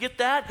ministers get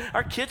that.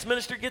 Our kids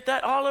minister get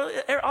that. All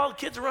the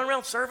kids are running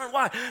around serving.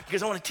 Why?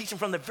 Because I want to teach them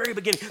from the very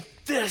beginning.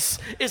 This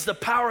is the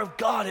power of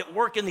God at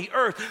work in the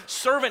earth.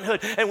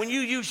 Servanthood. And when you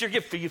use your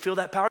gift, do you feel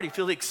that power? Do you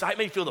feel the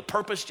excitement? You feel the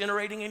purpose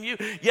generating in you?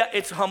 Yeah,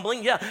 it's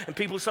humbling. Yeah, and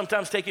people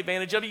sometimes take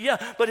advantage of you.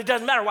 Yeah, but it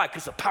doesn't matter. Why?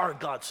 Because the power of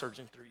God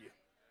surging through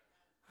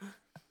you.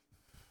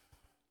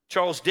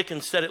 Charles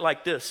Dickens said it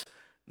like this: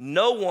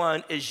 no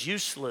one is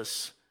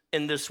useless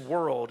in this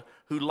world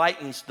who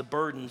lightens the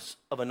burdens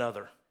of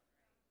another.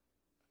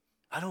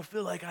 I don't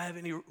feel like I have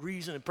any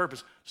reason and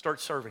purpose.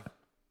 Start serving.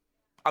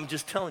 I'm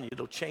just telling you,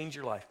 it'll change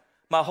your life.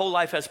 My whole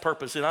life has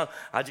purpose, and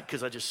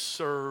because I just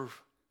serve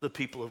the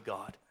people of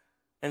God.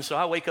 And so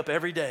I wake up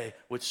every day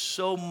with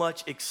so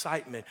much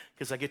excitement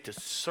because I get to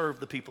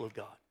serve the people of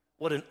God.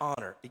 What an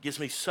honor. It gives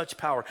me such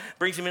power.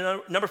 Brings me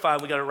to number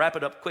 5. We got to wrap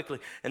it up quickly.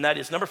 And that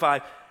is number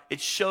 5.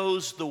 It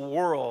shows the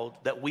world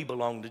that we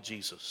belong to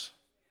Jesus.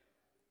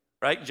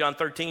 Right? In John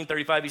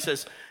 13:35,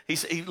 he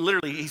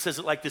says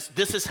it like this: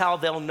 this is how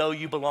they'll know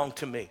you belong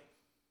to me.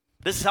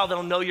 This is how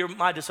they'll know you're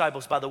my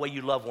disciples, by the way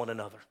you love one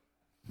another,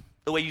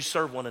 the way you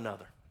serve one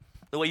another,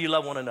 the way you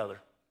love one another.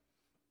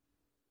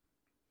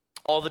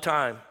 All the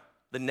time,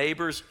 The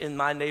neighbors in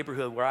my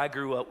neighborhood where I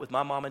grew up with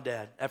my mom and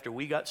dad, after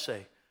we got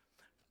saved,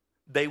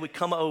 they would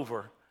come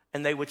over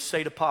and they would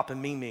say to Pop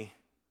and Mimi,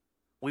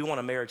 we want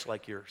a marriage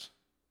like yours.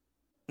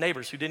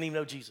 Neighbors who didn't even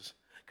know Jesus,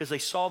 because they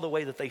saw the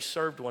way that they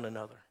served one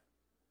another.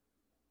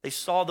 They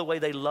saw the way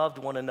they loved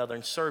one another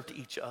and served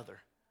each other.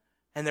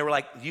 And they were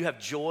like, you have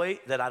joy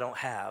that I don't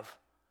have.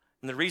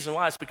 And the reason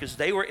why is because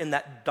they were in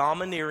that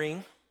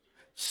domineering,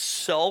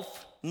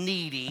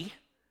 self-needy,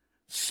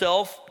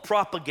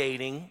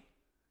 self-propagating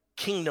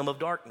kingdom of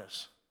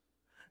darkness.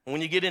 And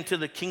when you get into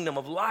the kingdom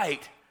of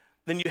light,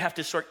 then you have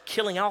to start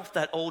killing off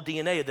that old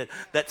DNA,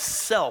 that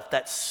self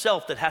that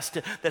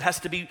has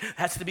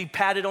to be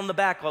patted on the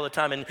back all the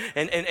time and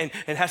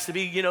has to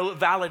be,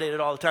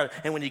 validated all the time.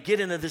 And when you get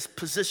into this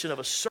position of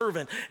a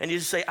servant and you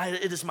just say,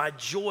 it is my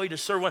joy to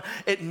serve one,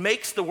 it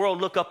makes the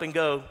world look up and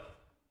go,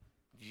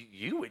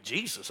 you with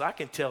Jesus, I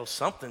can tell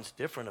something's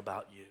different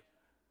about you.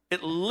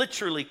 It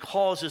literally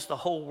causes the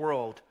whole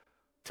world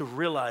to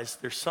realize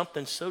there's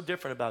something so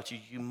different about you.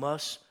 You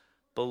must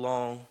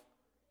belong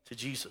to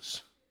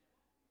Jesus.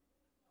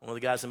 One of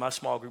the guys in my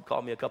small group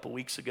called me a couple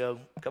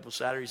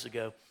Saturdays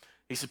ago.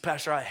 He said,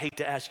 Pastor, I hate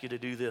to ask you to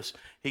do this.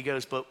 He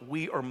goes, but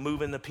we are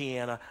moving the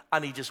piano. I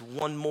need just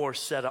one more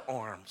set of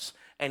arms.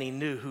 And he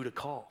knew who to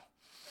call.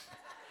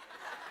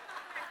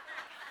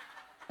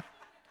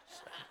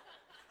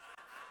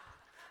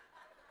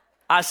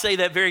 I say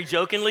that very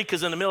jokingly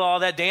because in the middle of all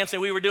that dancing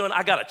we were doing,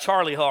 I got a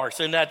Charlie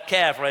horse in that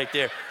calf right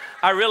there.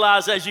 I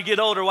realize as you get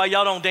older, why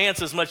y'all don't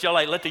dance as much. Y'all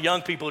like, let the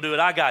young people do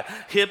it. I got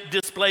hip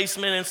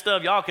displacement and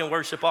stuff. Y'all can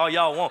worship all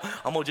y'all want.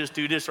 I'm going to just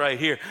do this right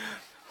here.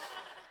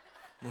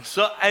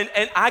 So,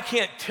 and I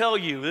can't tell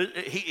you,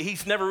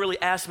 he's never really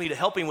asked me to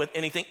help him with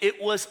anything.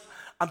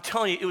 I'm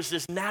telling you, it was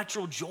this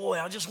natural joy.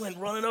 I just went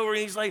running over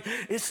and he's like,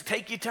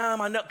 take your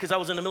time. I know, because I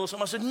was in the middle of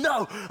something. I said,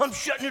 no, I'm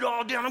shutting it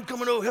all down. I'm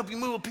coming over to help you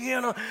move a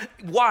piano.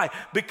 Why?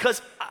 Because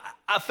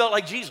I felt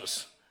like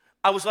Jesus.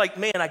 I was like,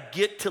 man, I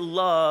get to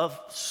love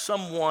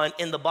someone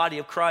in the body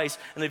of Christ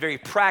in a very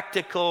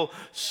practical,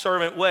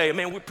 servant way.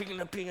 Man, we're picking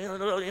the piano,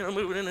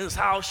 moving in this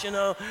house,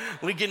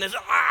 we getting this,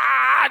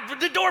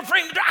 the door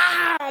frame,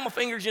 on my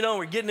fingers,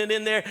 we're getting it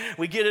in there.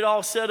 We get it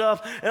all set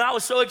up. And I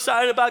was so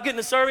excited about getting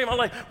to serve him. I'm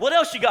like, what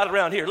else you got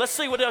around here? Let's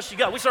see what else you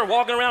got. We started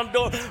walking around the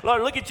door.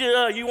 Lord, look at you.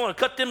 You want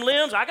to cut them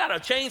limbs? I got a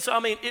chainsaw. I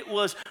mean, it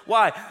was,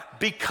 why?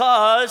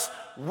 Because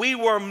we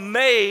were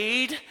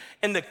made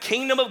in the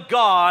kingdom of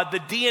God. The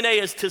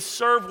DNA is to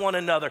serve one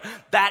another.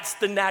 That's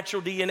the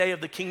natural DNA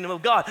of the kingdom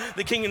of God.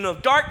 The kingdom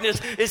of darkness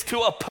is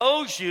to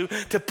oppose you,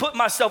 to put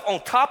myself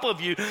on top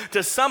of you,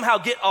 to somehow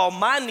get all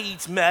my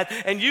needs met,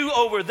 and you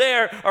over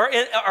there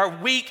are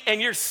weak and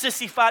you're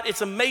sissified.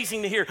 It's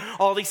amazing to hear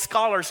all these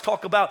scholars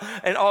talk about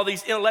and all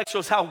these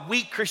intellectuals how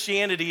weak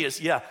Christianity is.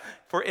 Yeah,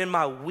 for in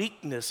my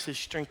weakness, his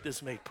strength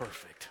is made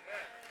perfect.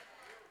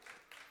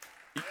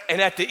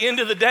 And at the end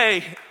of the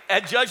day,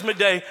 at Judgment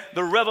Day,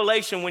 the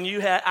revelation when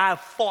I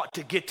fought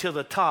to get to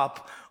the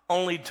top,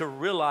 only to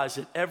realize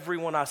that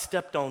everyone I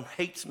stepped on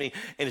hates me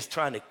and is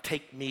trying to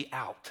take me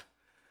out.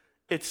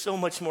 It's so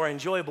much more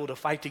enjoyable to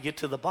fight to get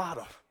to the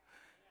bottom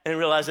and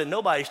realize that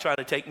nobody's trying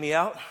to take me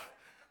out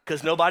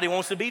because nobody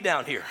wants to be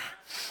down here.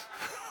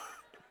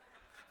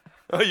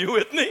 Are you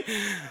with me?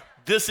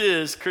 This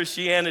is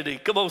Christianity.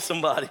 Come on,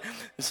 somebody.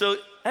 And so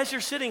as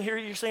you're sitting here,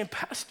 you're saying,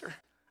 Pastor,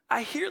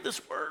 I hear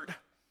this word.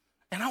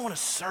 And I want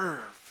to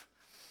serve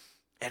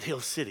at Hill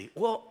City.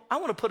 Well, I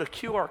want to put a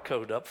QR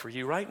code up for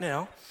you right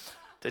now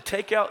to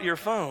take out your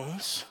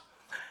phones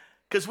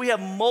because we have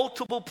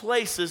multiple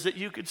places that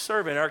you could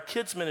serve in. Our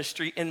kids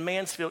ministry in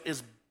Mansfield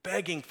is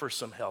begging for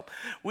some help.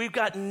 We've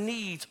got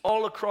needs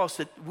all across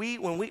that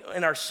when we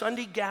in our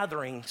Sunday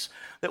gatherings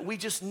that we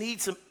just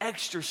need some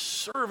extra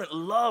servant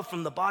love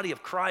from the body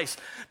of Christ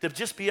to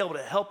just be able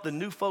to help the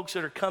new folks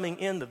that are coming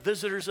in, the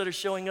visitors that are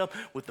showing up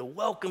with the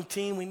welcome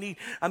team.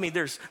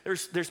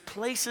 There's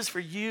places for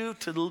you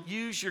to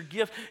use your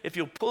gift. If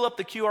you'll pull up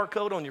the QR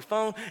code on your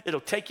phone, it'll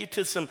take you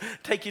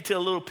to a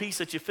little piece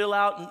that you fill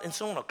out and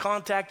someone will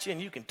contact you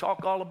and you can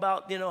talk all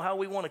about, how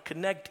we want to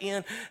connect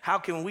in, how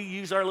can we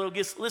use our little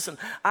gifts. Listen,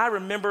 I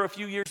remember a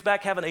few years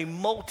back having a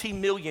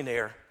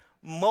multi-millionaire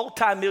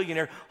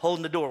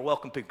holding the door.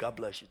 Welcome people. God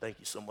bless you. Thank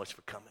you so much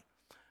for coming.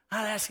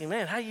 I'd ask him,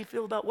 man, how do you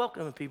feel about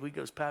welcoming people? He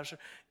goes, Pastor,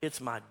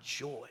 it's my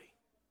joy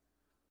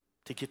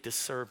to get to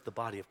serve the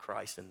body of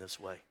Christ in this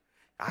way.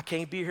 I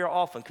can't be here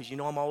often because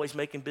I'm always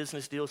making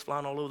business deals,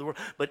 flying all over the world,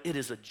 but it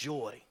is a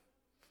joy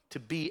to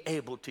be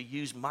able to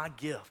use my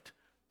gift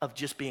of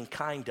just being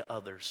kind to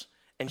others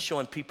and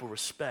showing people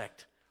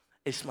respect.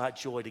 It's my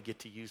joy to get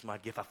to use my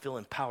gift. I feel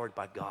empowered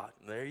by God.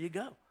 There you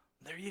go.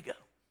 There you go.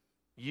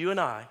 You and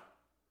I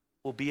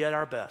will be at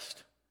our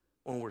best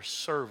when we're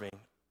serving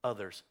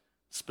others,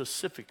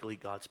 specifically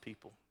God's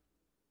people.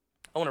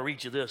 I want to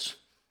read you this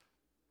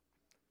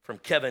from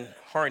Kevin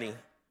Harney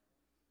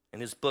in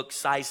his book,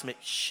 Seismic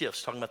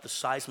Shifts, talking about the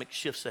seismic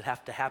shifts that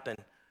have to happen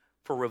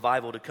for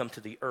revival to come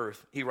to the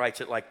earth. He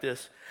writes it like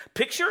this: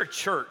 picture a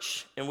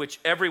church in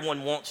which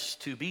everyone wants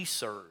to be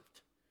served.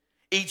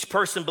 Each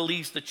person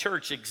believes the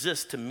church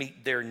exists to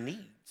meet their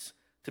needs.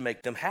 to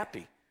make them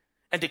happy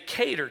and to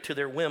cater to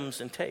their whims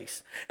and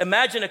tastes.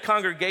 Imagine a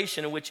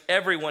congregation in which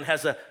everyone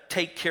has a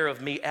take care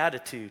of me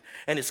attitude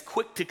and is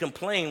quick to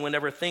complain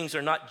whenever things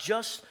are not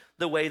just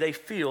the way they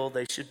feel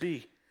they should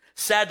be.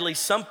 Sadly,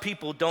 some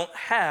people don't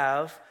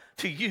have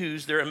to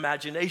use their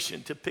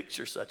imagination to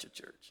picture such a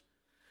church.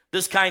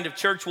 This kind of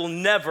church will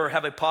never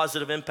have a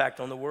positive impact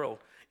on the world.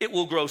 It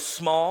will grow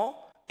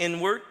small,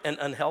 inward, and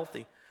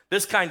unhealthy.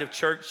 This kind of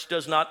church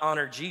does not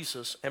honor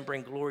Jesus and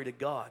bring glory to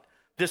God.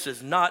 This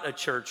is not a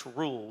church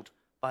ruled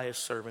by a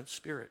servant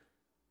spirit.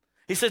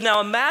 He says,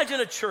 now imagine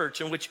a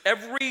church in which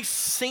every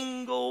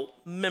single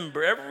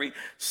member, every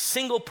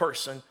single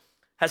person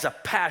has a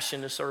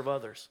passion to serve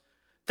others.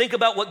 Think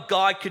about what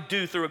God could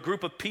do through a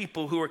group of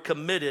people who are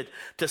committed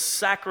to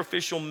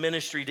sacrificial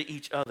ministry to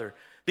each other.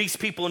 These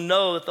people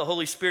know that the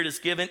Holy Spirit has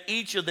given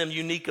each of them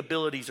unique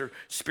abilities or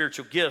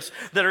spiritual gifts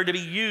that are to be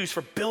used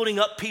for building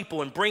up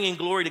people and bringing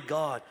glory to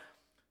God.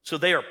 So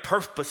they are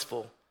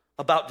purposeful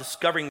about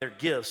discovering their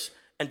gifts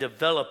and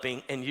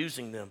developing and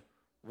using them.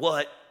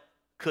 What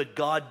could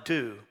God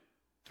do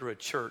through a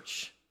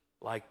church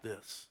like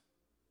this?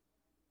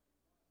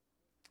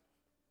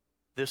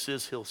 This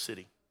is Hill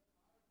City.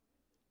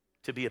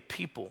 To be a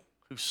people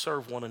who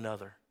serve one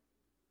another,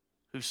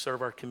 who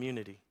serve our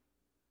community,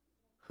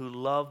 who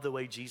love the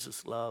way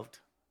Jesus loved,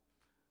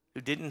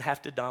 who didn't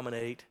have to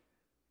dominate,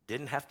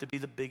 didn't have to be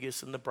the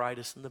biggest and the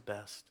brightest and the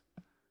best,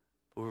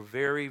 but were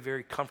very,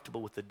 very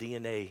comfortable with the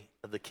DNA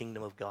of the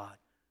kingdom of God.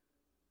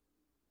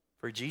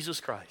 For Jesus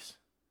Christ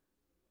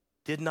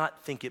did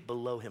not think it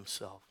below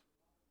himself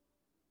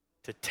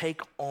to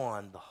take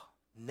on the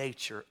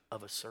nature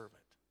of a servant.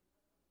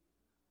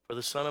 For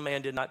the Son of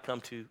Man did not come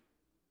to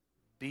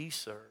be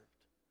served,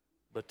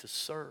 but to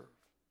serve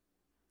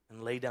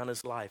and lay down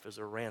his life as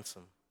a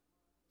ransom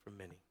for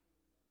many.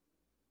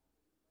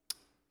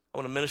 I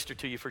want to minister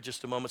to you for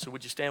just a moment, so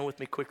would you stand with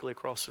me quickly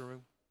across the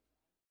room?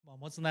 Well,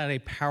 wasn't that a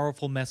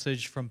powerful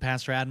message from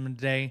Pastor Adam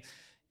today?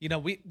 You know,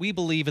 we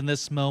believe in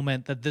this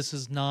moment that this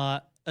is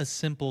not a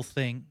simple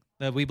thing,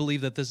 that we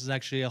believe that this is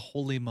actually a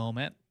holy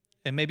moment.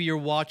 And maybe you're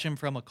watching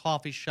from a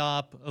coffee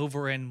shop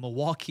over in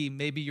Milwaukee.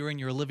 Maybe you're in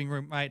your living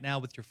room right now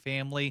with your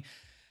family.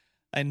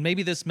 And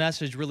maybe this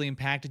message really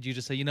impacted you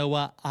to say, you know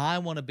what, I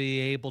want to be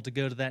able to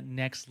go to that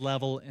next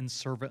level in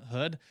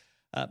servanthood.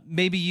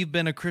 Maybe you've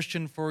been a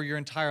Christian for your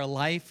entire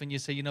life and you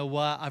say, you know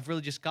what, I've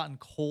really just gotten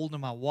cold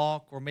in my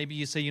walk. Or maybe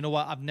you say, you know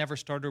what, I've never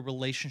started a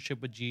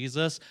relationship with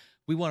Jesus.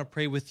 We want to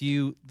pray with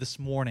you this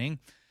morning.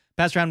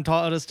 Pastor Adam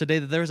taught us today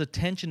that there's a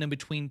tension in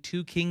between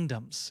two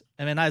kingdoms.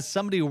 I mean, as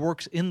somebody who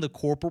works in the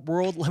corporate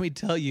world, let me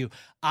tell you,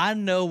 I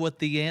know what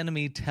the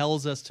enemy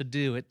tells us to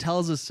do. It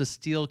tells us to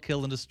steal,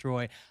 kill, and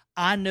destroy.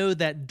 I know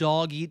that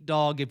dog eat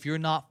dog. If you're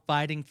not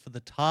fighting for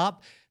the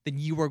top, then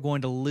you are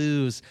going to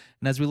lose.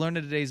 And as we learned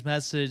in today's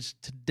message,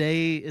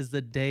 today is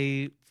the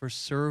day for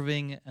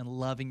serving and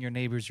loving your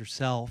neighbors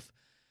yourself.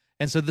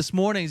 And so this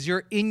morning, as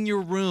you're in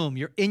your room,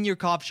 you're in your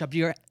coffee shop,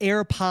 your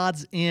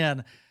AirPods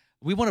in,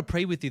 we want to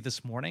pray with you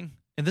this morning.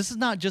 And this is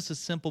not just a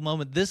simple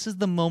moment. This is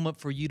the moment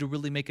for you to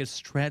really make a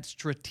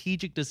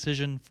strategic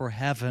decision for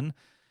heaven.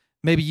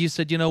 Maybe you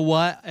said, you know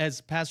what,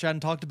 as Pastor Adam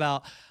talked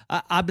about,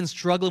 I've been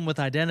struggling with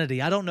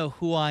identity. I don't know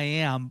who I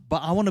am,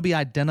 but I want to be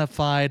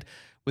identified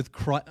with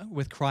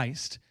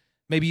Christ.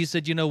 Maybe you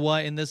said, you know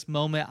what, in this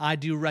moment, I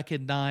do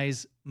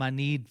recognize my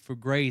need for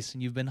grace,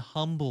 and you've been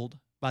humbled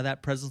by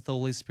that presence of the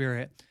Holy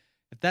Spirit.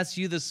 If that's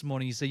you this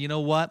morning, you say, you know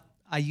what,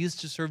 I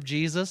used to serve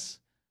Jesus,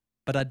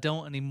 but I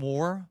don't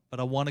anymore, but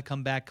I want to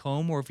come back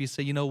home. Or if you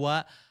say, you know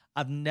what,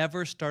 I've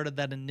never started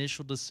that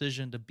initial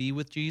decision to be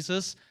with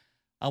Jesus,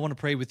 I want to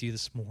pray with you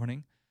this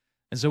morning.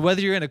 And so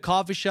whether you're in a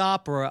coffee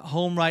shop or at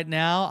home right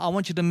now, I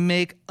want you to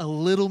make a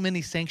little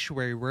mini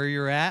sanctuary where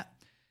you're at.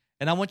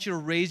 And I want you to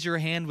raise your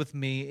hand with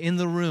me in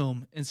the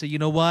room and say, you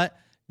know what,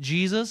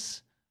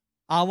 Jesus,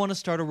 I want to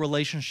start a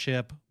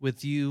relationship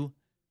with you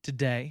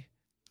today.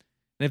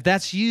 And if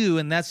that's you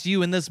and that's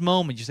you in this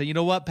moment, you say, you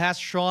know what,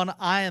 Pastor Sean,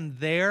 I am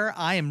there.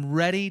 I am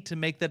ready to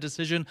make that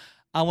decision.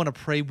 I want to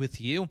pray with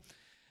you.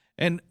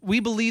 And we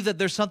believe that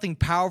there's something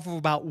powerful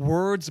about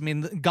words. I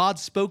mean, God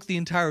spoke the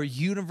entire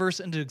universe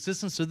into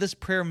existence, so this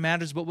prayer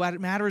matters. But what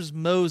matters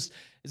most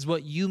is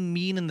what you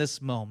mean in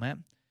this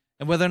moment,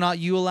 and whether or not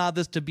you allow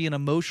this to be an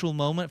emotional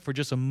moment for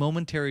just a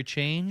momentary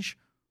change,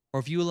 or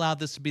if you allow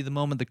this to be the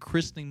moment, the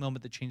christening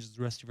moment that changes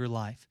the rest of your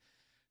life.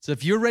 So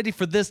if you're ready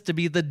for this to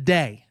be the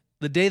day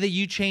that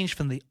you change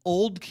from the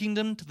old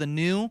kingdom to the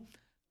new,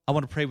 I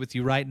want to pray with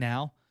you right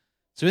now.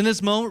 So in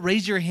this moment,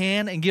 raise your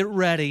hand and get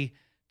ready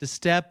to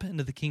step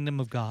into the kingdom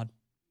of God.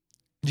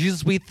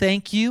 Jesus, we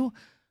thank you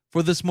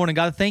for this morning.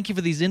 God, thank you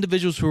for these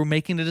individuals who are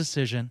making a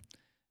decision.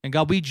 And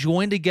God, we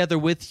join together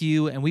with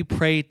you and we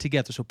pray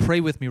together. So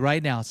pray with me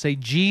right now. Say,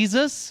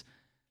 Jesus,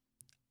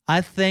 I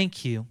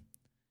thank you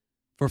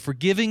for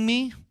forgiving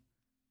me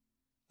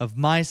of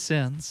my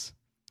sins.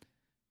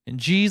 And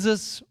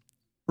Jesus,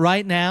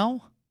 right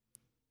now,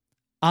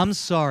 I'm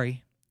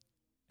sorry.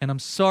 And I'm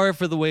sorry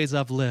for the ways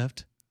I've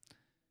lived.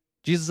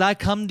 Jesus, I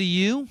come to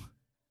you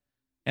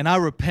and I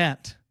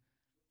repent.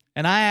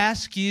 And I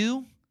ask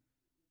you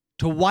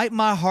to wipe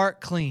my heart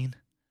clean.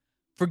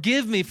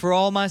 Forgive me for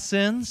all my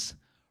sins.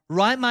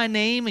 Write my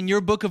name in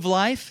your book of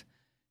life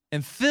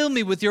and fill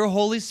me with your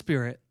Holy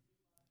Spirit,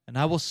 and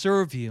I will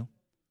serve you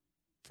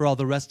for all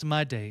the rest of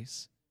my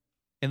days.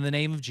 In the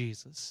name of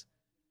Jesus.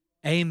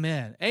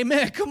 Amen.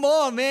 Amen. Come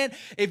on, man.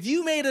 If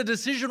you made a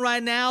decision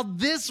right now,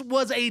 this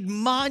was a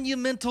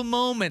monumental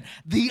moment.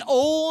 The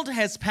old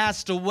has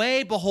passed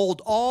away.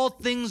 Behold, all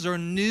things are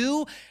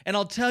new. And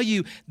I'll tell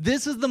you,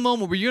 this is the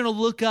moment where you're going to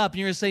look up and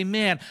you're going to say,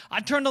 man, I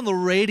turned on the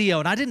radio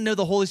and I didn't know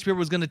the Holy Spirit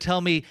was going to tell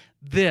me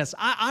this.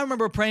 I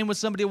remember praying with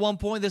somebody at one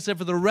point. They said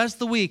for the rest of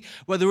the week,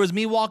 whether it was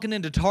me walking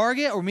into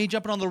Target or me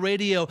jumping on the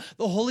radio,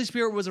 the Holy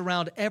Spirit was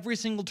around every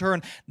single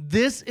turn.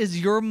 This is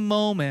your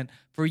moment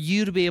for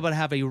you to be able to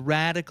have a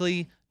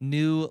radically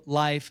new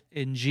life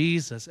in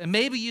Jesus. And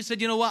maybe you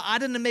said, you know what, I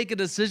didn't make a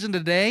decision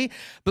today,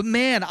 but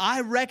man, I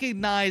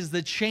recognize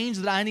the change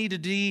that I need to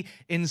do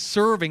in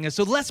serving. And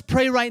so let's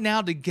pray right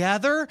now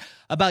together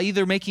about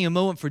either making a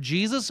moment for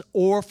Jesus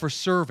or for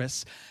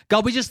service.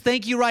 God, we just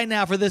thank you right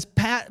now for this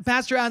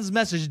Pastor Adam's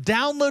message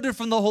downloaded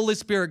from the Holy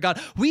Spirit.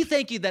 God, we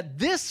thank you that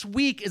this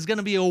week is going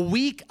to be a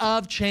week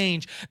of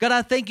change. God,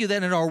 I thank you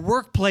that in our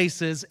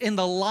workplaces, in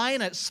the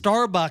line at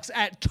Starbucks,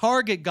 at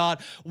Target,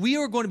 God, we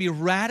are going to be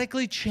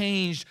radically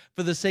changed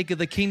for the sake of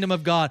the kingdom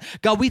of God.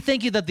 God, we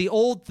thank you that the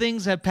old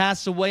things have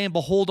passed away and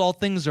behold, all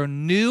things are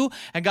new.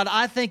 And God,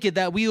 I thank you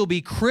that we will be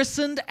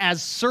christened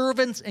as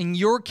servants in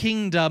your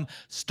kingdom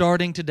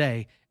starting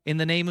today. In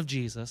the name of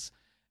Jesus,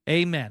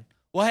 amen.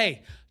 Well,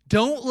 hey,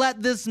 don't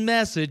let this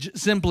message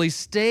simply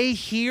stay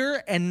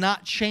here and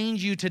not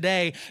change you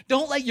today.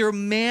 Don't let your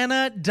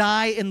manna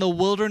die in the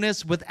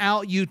wilderness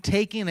without you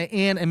taking it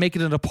in and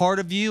making it a part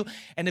of you.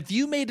 And if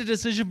you made a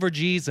decision for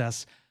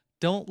Jesus,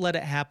 don't let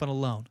it happen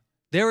alone.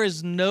 There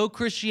is no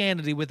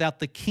Christianity without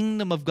the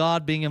kingdom of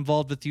God being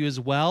involved with you as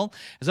well.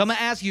 So I'm going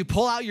to ask you,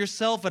 pull out your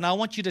cell phone. I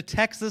want you to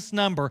text this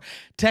number.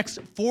 Text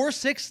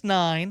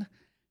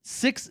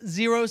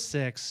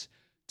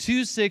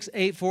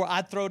 469-606-2684.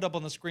 I'd throw it up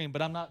on the screen,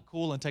 but I'm not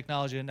cool in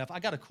technology enough.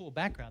 I got a cool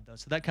background, though,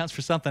 so that counts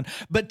for something.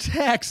 But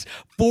text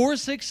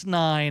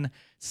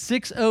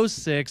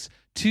 469-606-2684.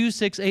 They're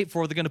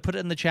going to put it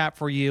in the chat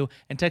for you,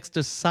 and text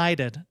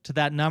decided to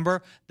that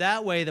number.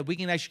 That way that we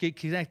can actually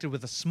get connected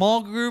with a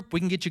small group, we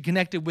can get you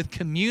connected with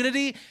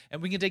community,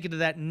 and we can take you to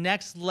that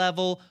next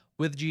level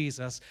with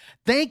Jesus.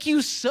 Thank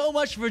you so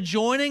much for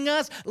joining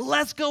us.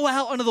 Let's go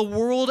out into the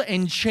world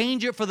and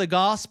change it for the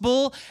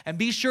gospel, and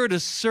be sure to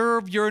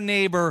serve your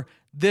neighbor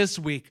this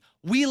week.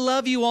 We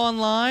love you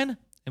online,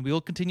 and we will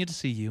continue to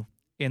see you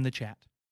in the chat.